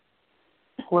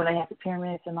 where they have the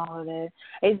pyramids and all of that.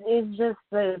 It's just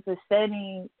the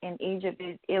setting in Egypt,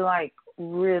 it like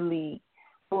really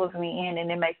pulls me in,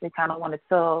 and it makes me kind of want to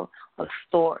tell a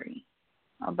story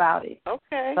about it.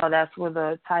 Okay. So that's where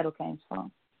the title came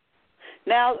from.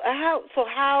 Now,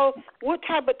 what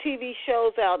type of TV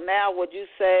shows out now would you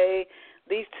say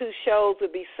these two shows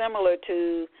would be similar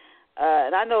to?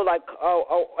 And I know, like,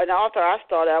 an author I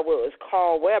started out with was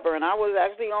Carl Weber, and I was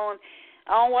actually on.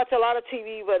 I don't watch a lot of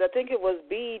TV, but I think it was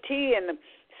BET, and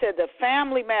said The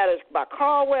Family Matters by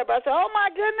Carl Weber. I said, oh, my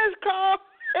goodness, Carl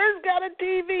has got a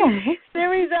TV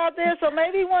series out there, so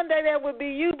maybe one day that would be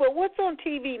you. But what's on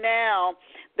TV now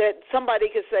that somebody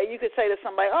could say, you could say to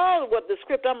somebody, oh, what the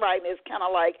script I'm writing is kind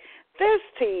of like this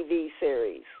TV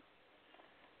series?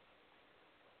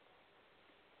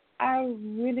 I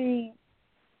really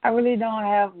don't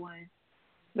have one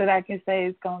that I can say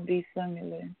is going to be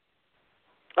similar.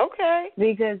 Okay.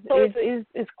 Because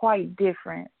it's quite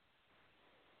different.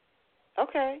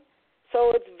 Okay.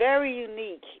 So it's very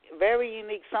unique,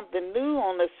 something new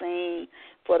on the scene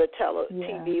for the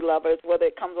TV lovers, whether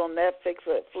it comes on Netflix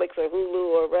or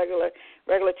Hulu or regular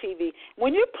TV.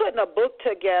 When you're putting a book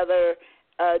together,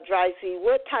 Dricey,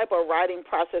 what type of writing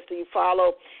process do you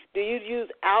follow? Do you use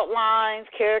outlines,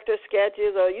 character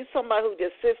sketches, or are you somebody who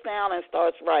just sits down and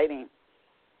starts writing?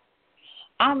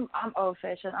 I'm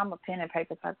old-fashioned. I'm a pen and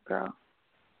paper type of girl.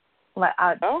 Like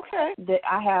Okay.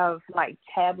 I have like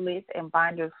tablets and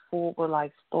binders full with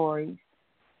like stories.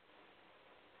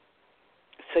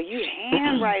 So you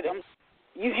handwrite them.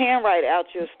 You handwrite out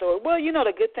your story. Well, you know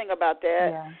the good thing about that,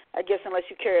 Yeah. I guess, unless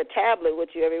you carry a tablet with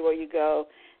you everywhere you go,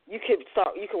 you could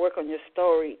start. You could work on your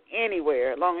story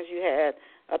anywhere, as long as you had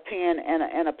a pen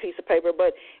and a piece of paper.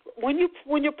 But when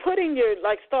you're putting your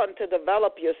starting to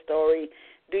develop your story,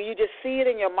 do you just see it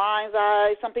in your mind's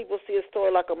eye? Some people see a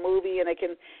story like a movie and they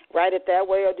can write it that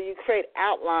way, or do you create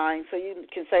outlines so you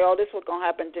can say, oh, this was going to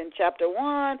happen in chapter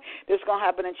 1, this is going to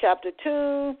happen in chapter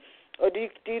 2, or do you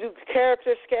do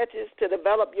character sketches to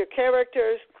develop your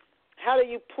characters? How do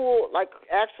you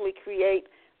actually create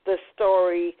the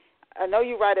story? I know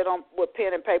you write it on with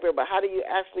pen and paper, but how do you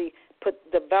actually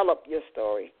develop your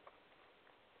story?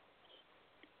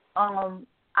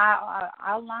 I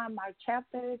outline my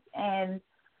chapters, and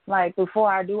like before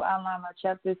I do outline my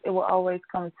chapters, it will always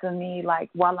come to me like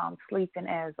while I'm sleeping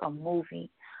as a movie.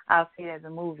 I'll see it as a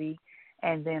movie,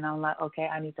 and then I'm like, okay,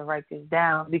 I need to write this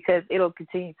down because it'll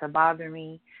continue to bother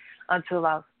me until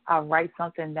I write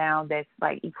something down that's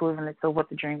like equivalent to what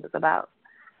the dream was about.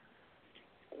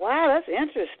 Wow, that's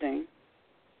interesting.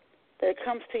 That it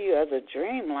comes to you as a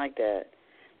dream like that.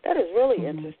 That is really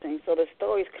interesting. So the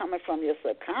story's coming from your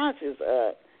subconscious.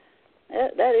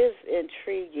 That is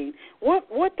intriguing.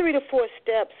 What 3 to 4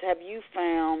 steps have you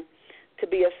found to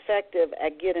be effective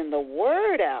at getting the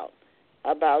word out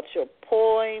about your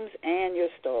poems and your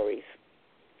stories?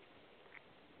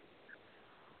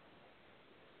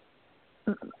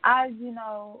 I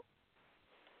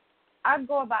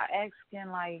go about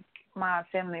asking like my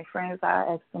family and friends. I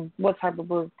ask them what type of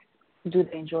book do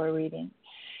they enjoy reading,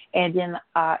 and then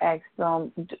I ask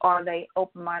them, are they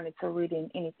open-minded to reading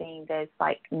anything that's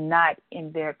like not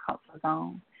in their comfort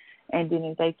zone? And then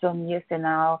if they tell me yes, then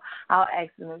I'll ask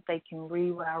them if they can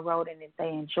read what I wrote, and if they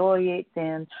enjoy it,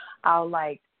 then I'll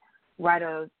like write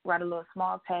a little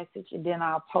small passage, and then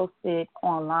I'll post it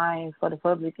online for the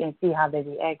public and see how they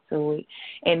react to it.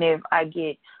 And if I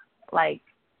get like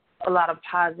a lot of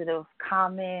positive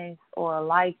comments or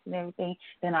likes and everything,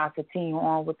 then I'll continue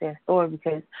on with that story,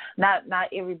 because not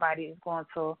everybody is going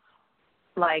to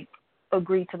like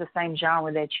agree to the same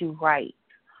genre that you write.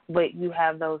 But you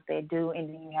have those that do, and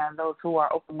then you have those who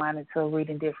are open-minded to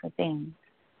reading different things.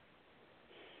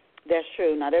 That's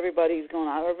true. Not everybody's going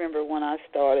to. I remember when I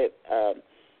started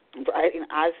writing,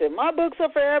 I said, my books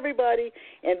are for everybody.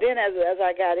 And then as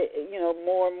I got it,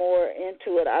 more and more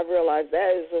into it, I realized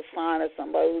that is a sign of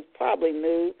somebody who's probably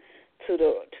new to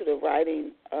the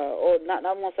writing, or not,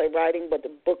 I won't say writing, but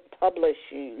the book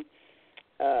publishing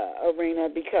arena,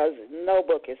 because no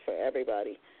book is for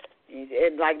everybody.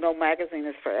 And like no magazine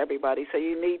is for everybody. So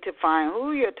you need to find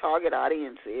who your target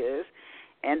audience is,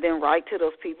 and then write to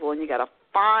those people, and you got to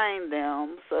find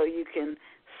them so you can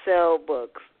sell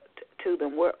books to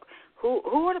them. Who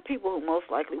are the people who most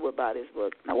likely would buy this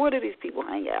book? Now, where do these people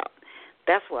hang out?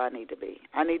 That's where I need to be.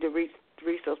 I need to reach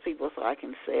those people so I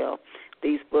can sell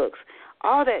these books.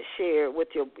 All that shared with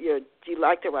your you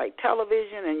like to write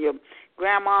television, and your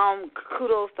grandma,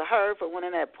 kudos to her for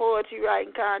winning that poetry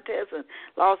writing contest in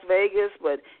Las Vegas.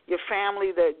 But your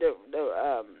family,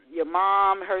 your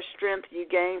mom, her strength you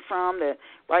gained from to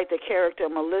write the character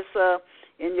Melissa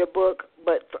in your book.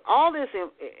 But for all this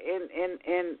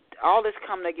in all this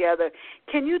come together,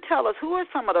 can you tell us who are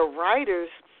some of the writers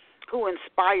who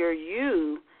inspire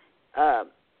you,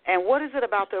 and what is it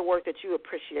about their work that you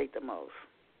appreciate the most?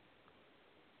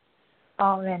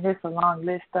 Oh man, there's a long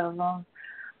list of them.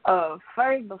 The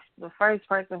first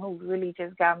person who really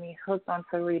just got me hooked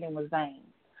onto reading was Zane.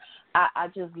 I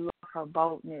just love her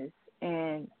boldness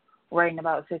in writing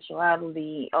about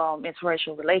sexuality,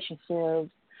 interracial relationships.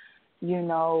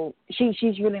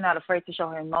 She's really not afraid to show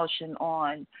her emotion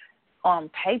on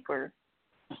paper.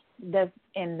 That's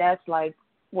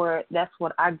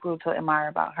what I grew to admire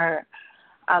about her.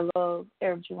 I love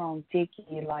Eric Jerome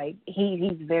Dickey. Like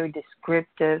he's very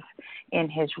descriptive in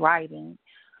his writing.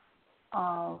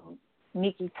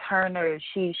 Nikki Turner,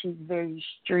 she's very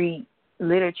street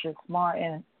literature smart,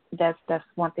 and that's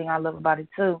one thing I love about it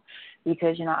too,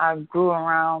 because I grew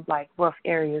around like rough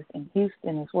areas in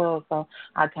Houston as well, so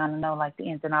I kind of know like the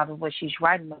ins and outs of what she's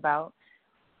writing about.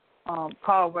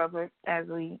 Carl Robert, as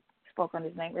we spoke on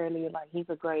his name earlier, like he's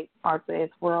a great author as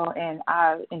well, and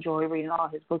I enjoyed reading all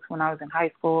his books when I was in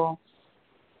high school.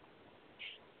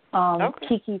 Okay.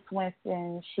 Kiki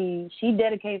Swinston, she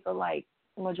dedicates like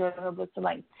majority of her books to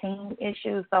like teen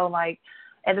issues. So like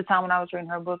at the time when I was reading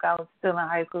her book, I was still in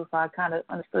high school, so I kind of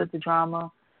understood the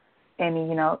drama, and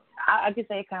I could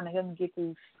say it kind of helped me get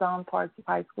through some parts of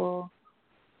high school.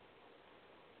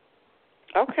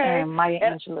 Okay. And Maya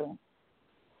Angelou.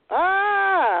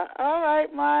 Ah, all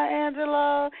right, Maya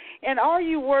Angelou. And are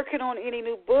you working on any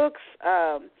new books,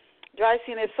 Dricey?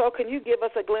 And if so, can you give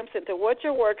us a glimpse into what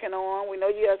you're working on? We know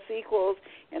you have sequels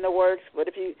in the works, but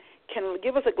if you can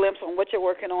give us a glimpse on what you're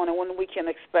working on and when we can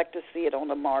expect to see it on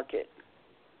the market.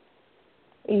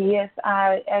 Yes,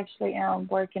 I actually am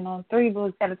working on 3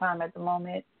 books at a time at the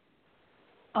moment.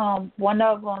 One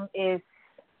of them is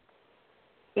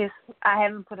I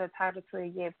haven't put a title to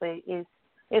it yet, but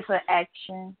it's an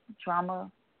action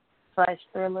drama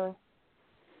 / thriller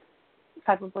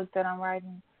type of book that I'm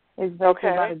writing. It's basically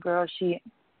about a girl. She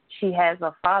has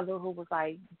a father who was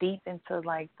like deep into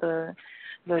like the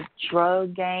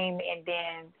drug game, and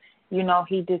then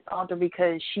he disowned her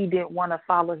because she didn't want to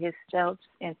follow his steps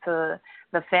into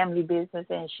the family business,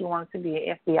 and she wanted to be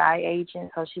an FBI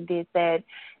agent, so she did that.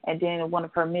 And then one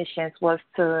of her missions was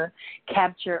to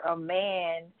capture a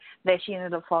man that she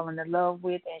ended up falling in love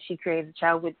with, and she created a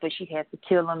child with, but she had to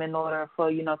kill him in order for,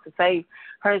 to save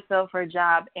herself, her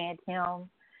job, and him.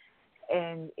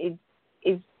 And it's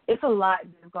a lot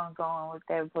that's going to go on with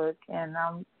that book, and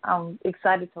I'm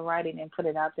excited to write it and put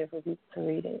it out there for people to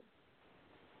read it.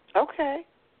 Okay.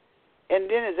 And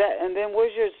then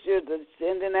where's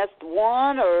and then that's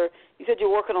one, or you said you're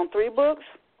working on 3 books?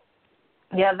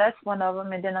 Yeah, that's one of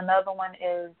them. And then another one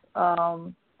is I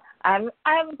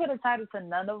haven't put a title to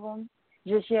none of them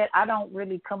just yet. I don't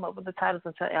really come up with the titles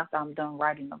until after I'm done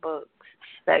writing the books,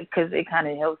 because it kind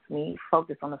of helps me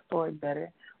focus on the story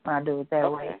better when I do it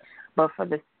that way. But for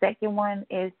the second one,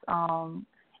 it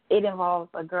involves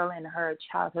a girl and her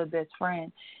childhood best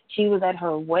friend. She was at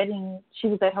her wedding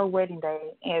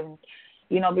day, and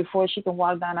before she could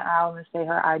walk down the aisle and say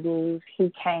her IDs,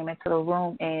 he came into the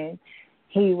room, and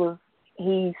he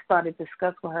started to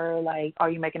discuss with her, like, are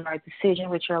you making the right decision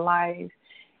with your life?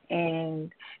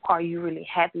 And are you really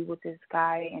happy with this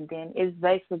guy? And then it's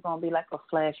basically going to be like a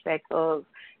flashback of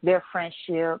their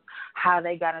friendship, how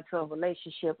they got into a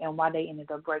relationship, and why they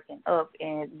ended up breaking up,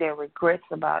 and their regrets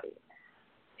about it.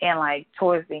 And, like,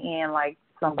 towards the end, like,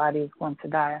 somebody's going to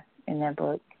die in that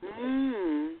book.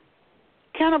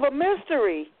 Kind of a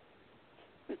mystery.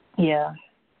 Yeah.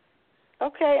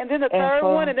 Okay, and then the third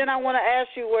one, and then I want to ask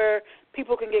you where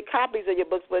people can get copies of your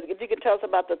books, but if you can tell us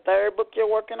about the third book you're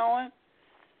working on.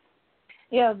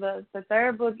 Yeah, the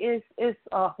third book is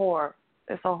a horror.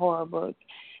 It's a horror book.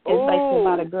 It's basically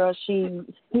about a girl.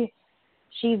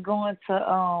 She's going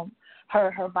to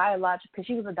her biological, because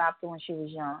she was adopted when she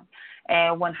was young,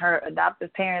 and when her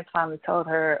adoptive parents finally told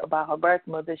her about her birth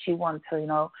mother, she wanted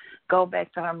to go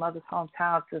back to her mother's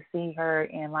hometown to see her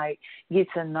and like get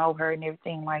to know her and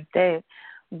everything like that.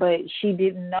 But she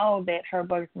didn't know that her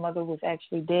birth mother was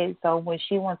actually dead. So when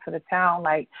she went to the town,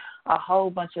 like a whole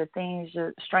bunch of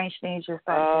strange things just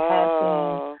started to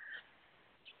happen.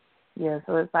 Yeah,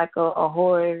 so it's like a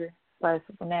horror /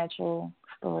 supernatural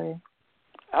story.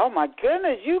 Oh, my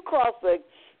goodness, you cross the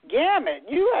gamut.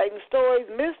 You writing stories,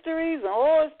 mysteries, and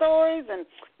horror stories, and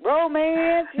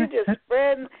romance. You just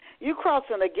you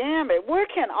crossing the gamut. Where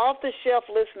can off-the-shelf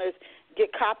listeners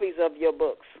get copies of your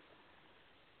books?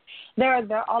 They're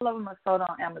all of them are sold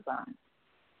on Amazon.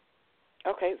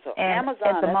 Okay, so and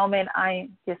Amazon. At the moment,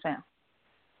 yes, ma'am.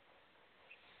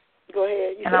 Go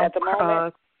ahead. You said at the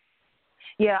moment?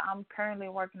 Yeah, I'm currently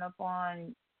working up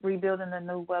on rebuilding a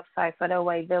new website, so that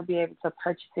way they'll be able to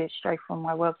purchase it straight from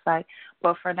my website.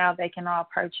 But for now, they can all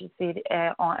purchase it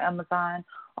on Amazon.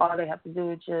 All they have to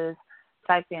do is just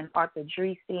type in Arthur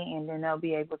Dricey, and then they'll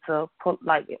be able to put,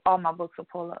 like, all my books will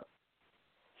pull up.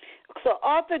 So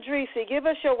Arthur Dricey, give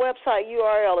us your website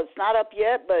URL. It's not up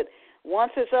yet, but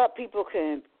once it's up, people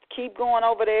can keep going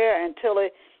over there until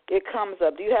it comes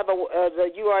up. Do you have the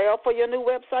URL for your new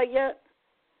website yet?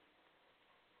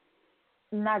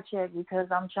 Not yet, because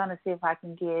I'm trying to see if I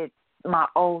can get my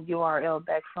old URL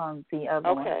back from the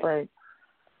other one. But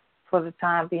for the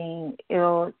time being,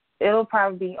 it'll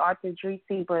probably be Arthur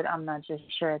Dricey, but I'm not just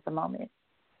sure at the moment.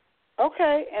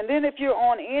 Okay, and then if you're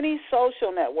on any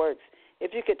social networks,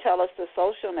 if you could tell us the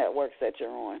social networks that you're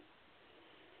on.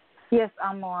 Yes,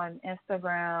 I'm on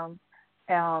Instagram.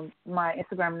 My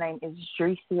Instagram name is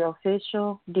Dricey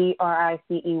Official,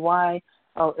 DriceyOffisila.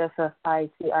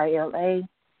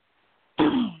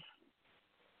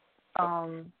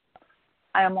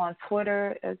 I am on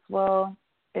Twitter as well.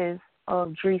 It's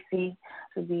Dricey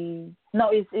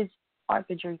it's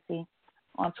Arthur Dricey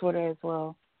on Twitter as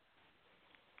well.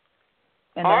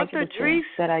 And Arthur Dricey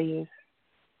that I use.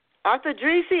 Arthur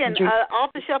Dricey, and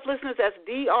off the shelf listeners, that's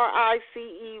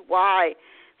Dricey.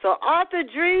 So Arthur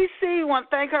Dricey, want to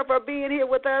thank her for being here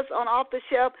with us on Off the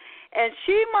Shelf. and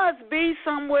she must be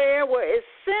somewhere where it's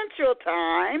Central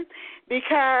Time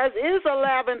because it's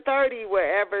 11:30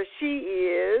 wherever she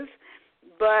is.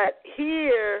 But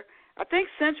here, I think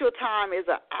Central Time is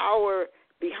an hour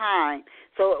behind.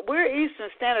 So we're Eastern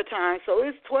Standard Time, so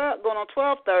it's going on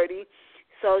 12:30.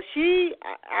 So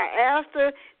I asked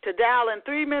her to dial in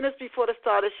 3 minutes before the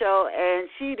start of the show, and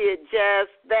she did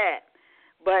just that.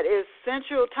 But it's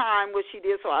Central Time, what she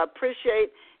did, so I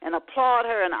appreciate and applaud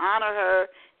her and honor her.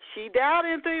 She dialed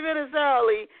in 3 minutes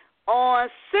early on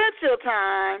Central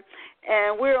Time,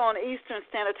 and we're on Eastern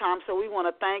Standard Time, so we want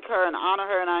to thank her and honor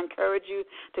her, and I encourage you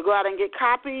to go out and get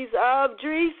copies of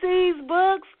Dricey's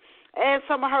books. And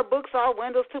some of her books are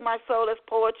Windows to My Soul, that's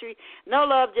poetry, No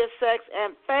Love, Just Sex,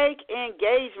 and Fake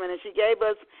Engagement. And she gave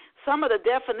us some of the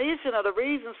definition of the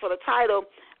reasons for the title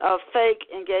of Fake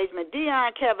Engagement.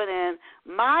 Dion, Kevin, and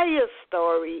Maya's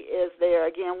story is there.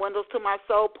 Again, Windows to My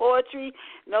Soul, poetry,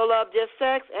 No Love, Just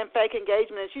Sex, and Fake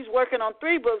Engagement. And she's working on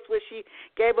 3 books, which she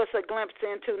gave us a glimpse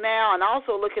into now, and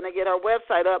also looking to get her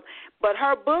website up. But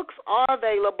her books are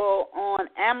available on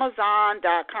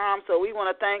Amazon.com, so we want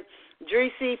to thank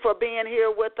Dricey for being here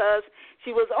with us.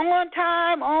 She was on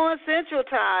time, on Central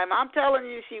Time. I'm telling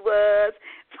you she was.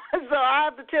 So I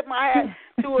have to tip my hat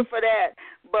to her for that.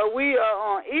 But we are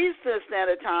on Eastern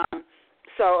Standard Time,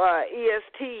 so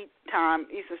EST time,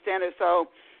 Eastern Standard. So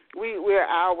we're an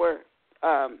hour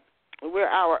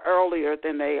earlier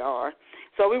than they are.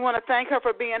 So we want to thank her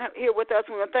for being here with us.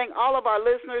 We want to thank all of our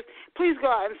listeners. Please go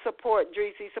out and support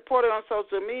Dricey. Support her on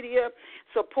social media.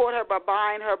 Support her by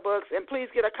buying her books. And please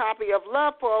get a copy of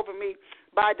Love Pour Over Me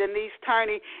by Denise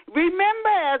Turney. Remember,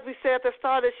 as we said at the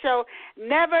start of the show,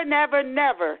 never, never,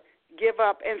 never give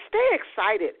up. And stay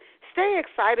excited. Stay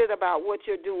excited about what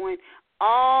you're doing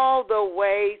all the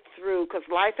way through, because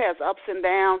life has ups and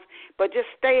downs. But just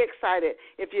stay excited.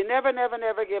 If you never, never,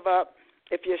 never give up,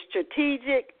 if you're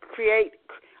strategic,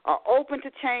 are open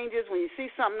to changes, when you see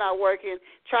something not working,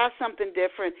 try something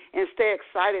different, and stay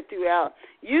excited throughout,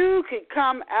 you can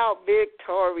come out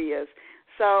victorious.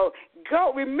 So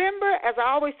go. Remember, as I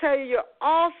always tell you, you're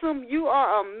awesome. You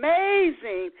are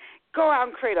amazing. Go out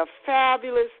and create a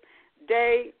fabulous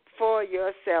day for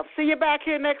yourself. See you back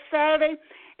here next Saturday,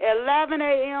 11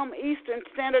 a.m. Eastern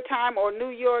Standard Time or New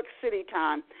York City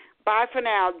time. Bye for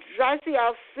now. Dricey,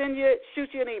 I'll shoot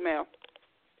you an email.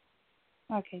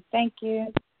 Okay, thank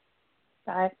you.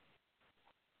 Bye.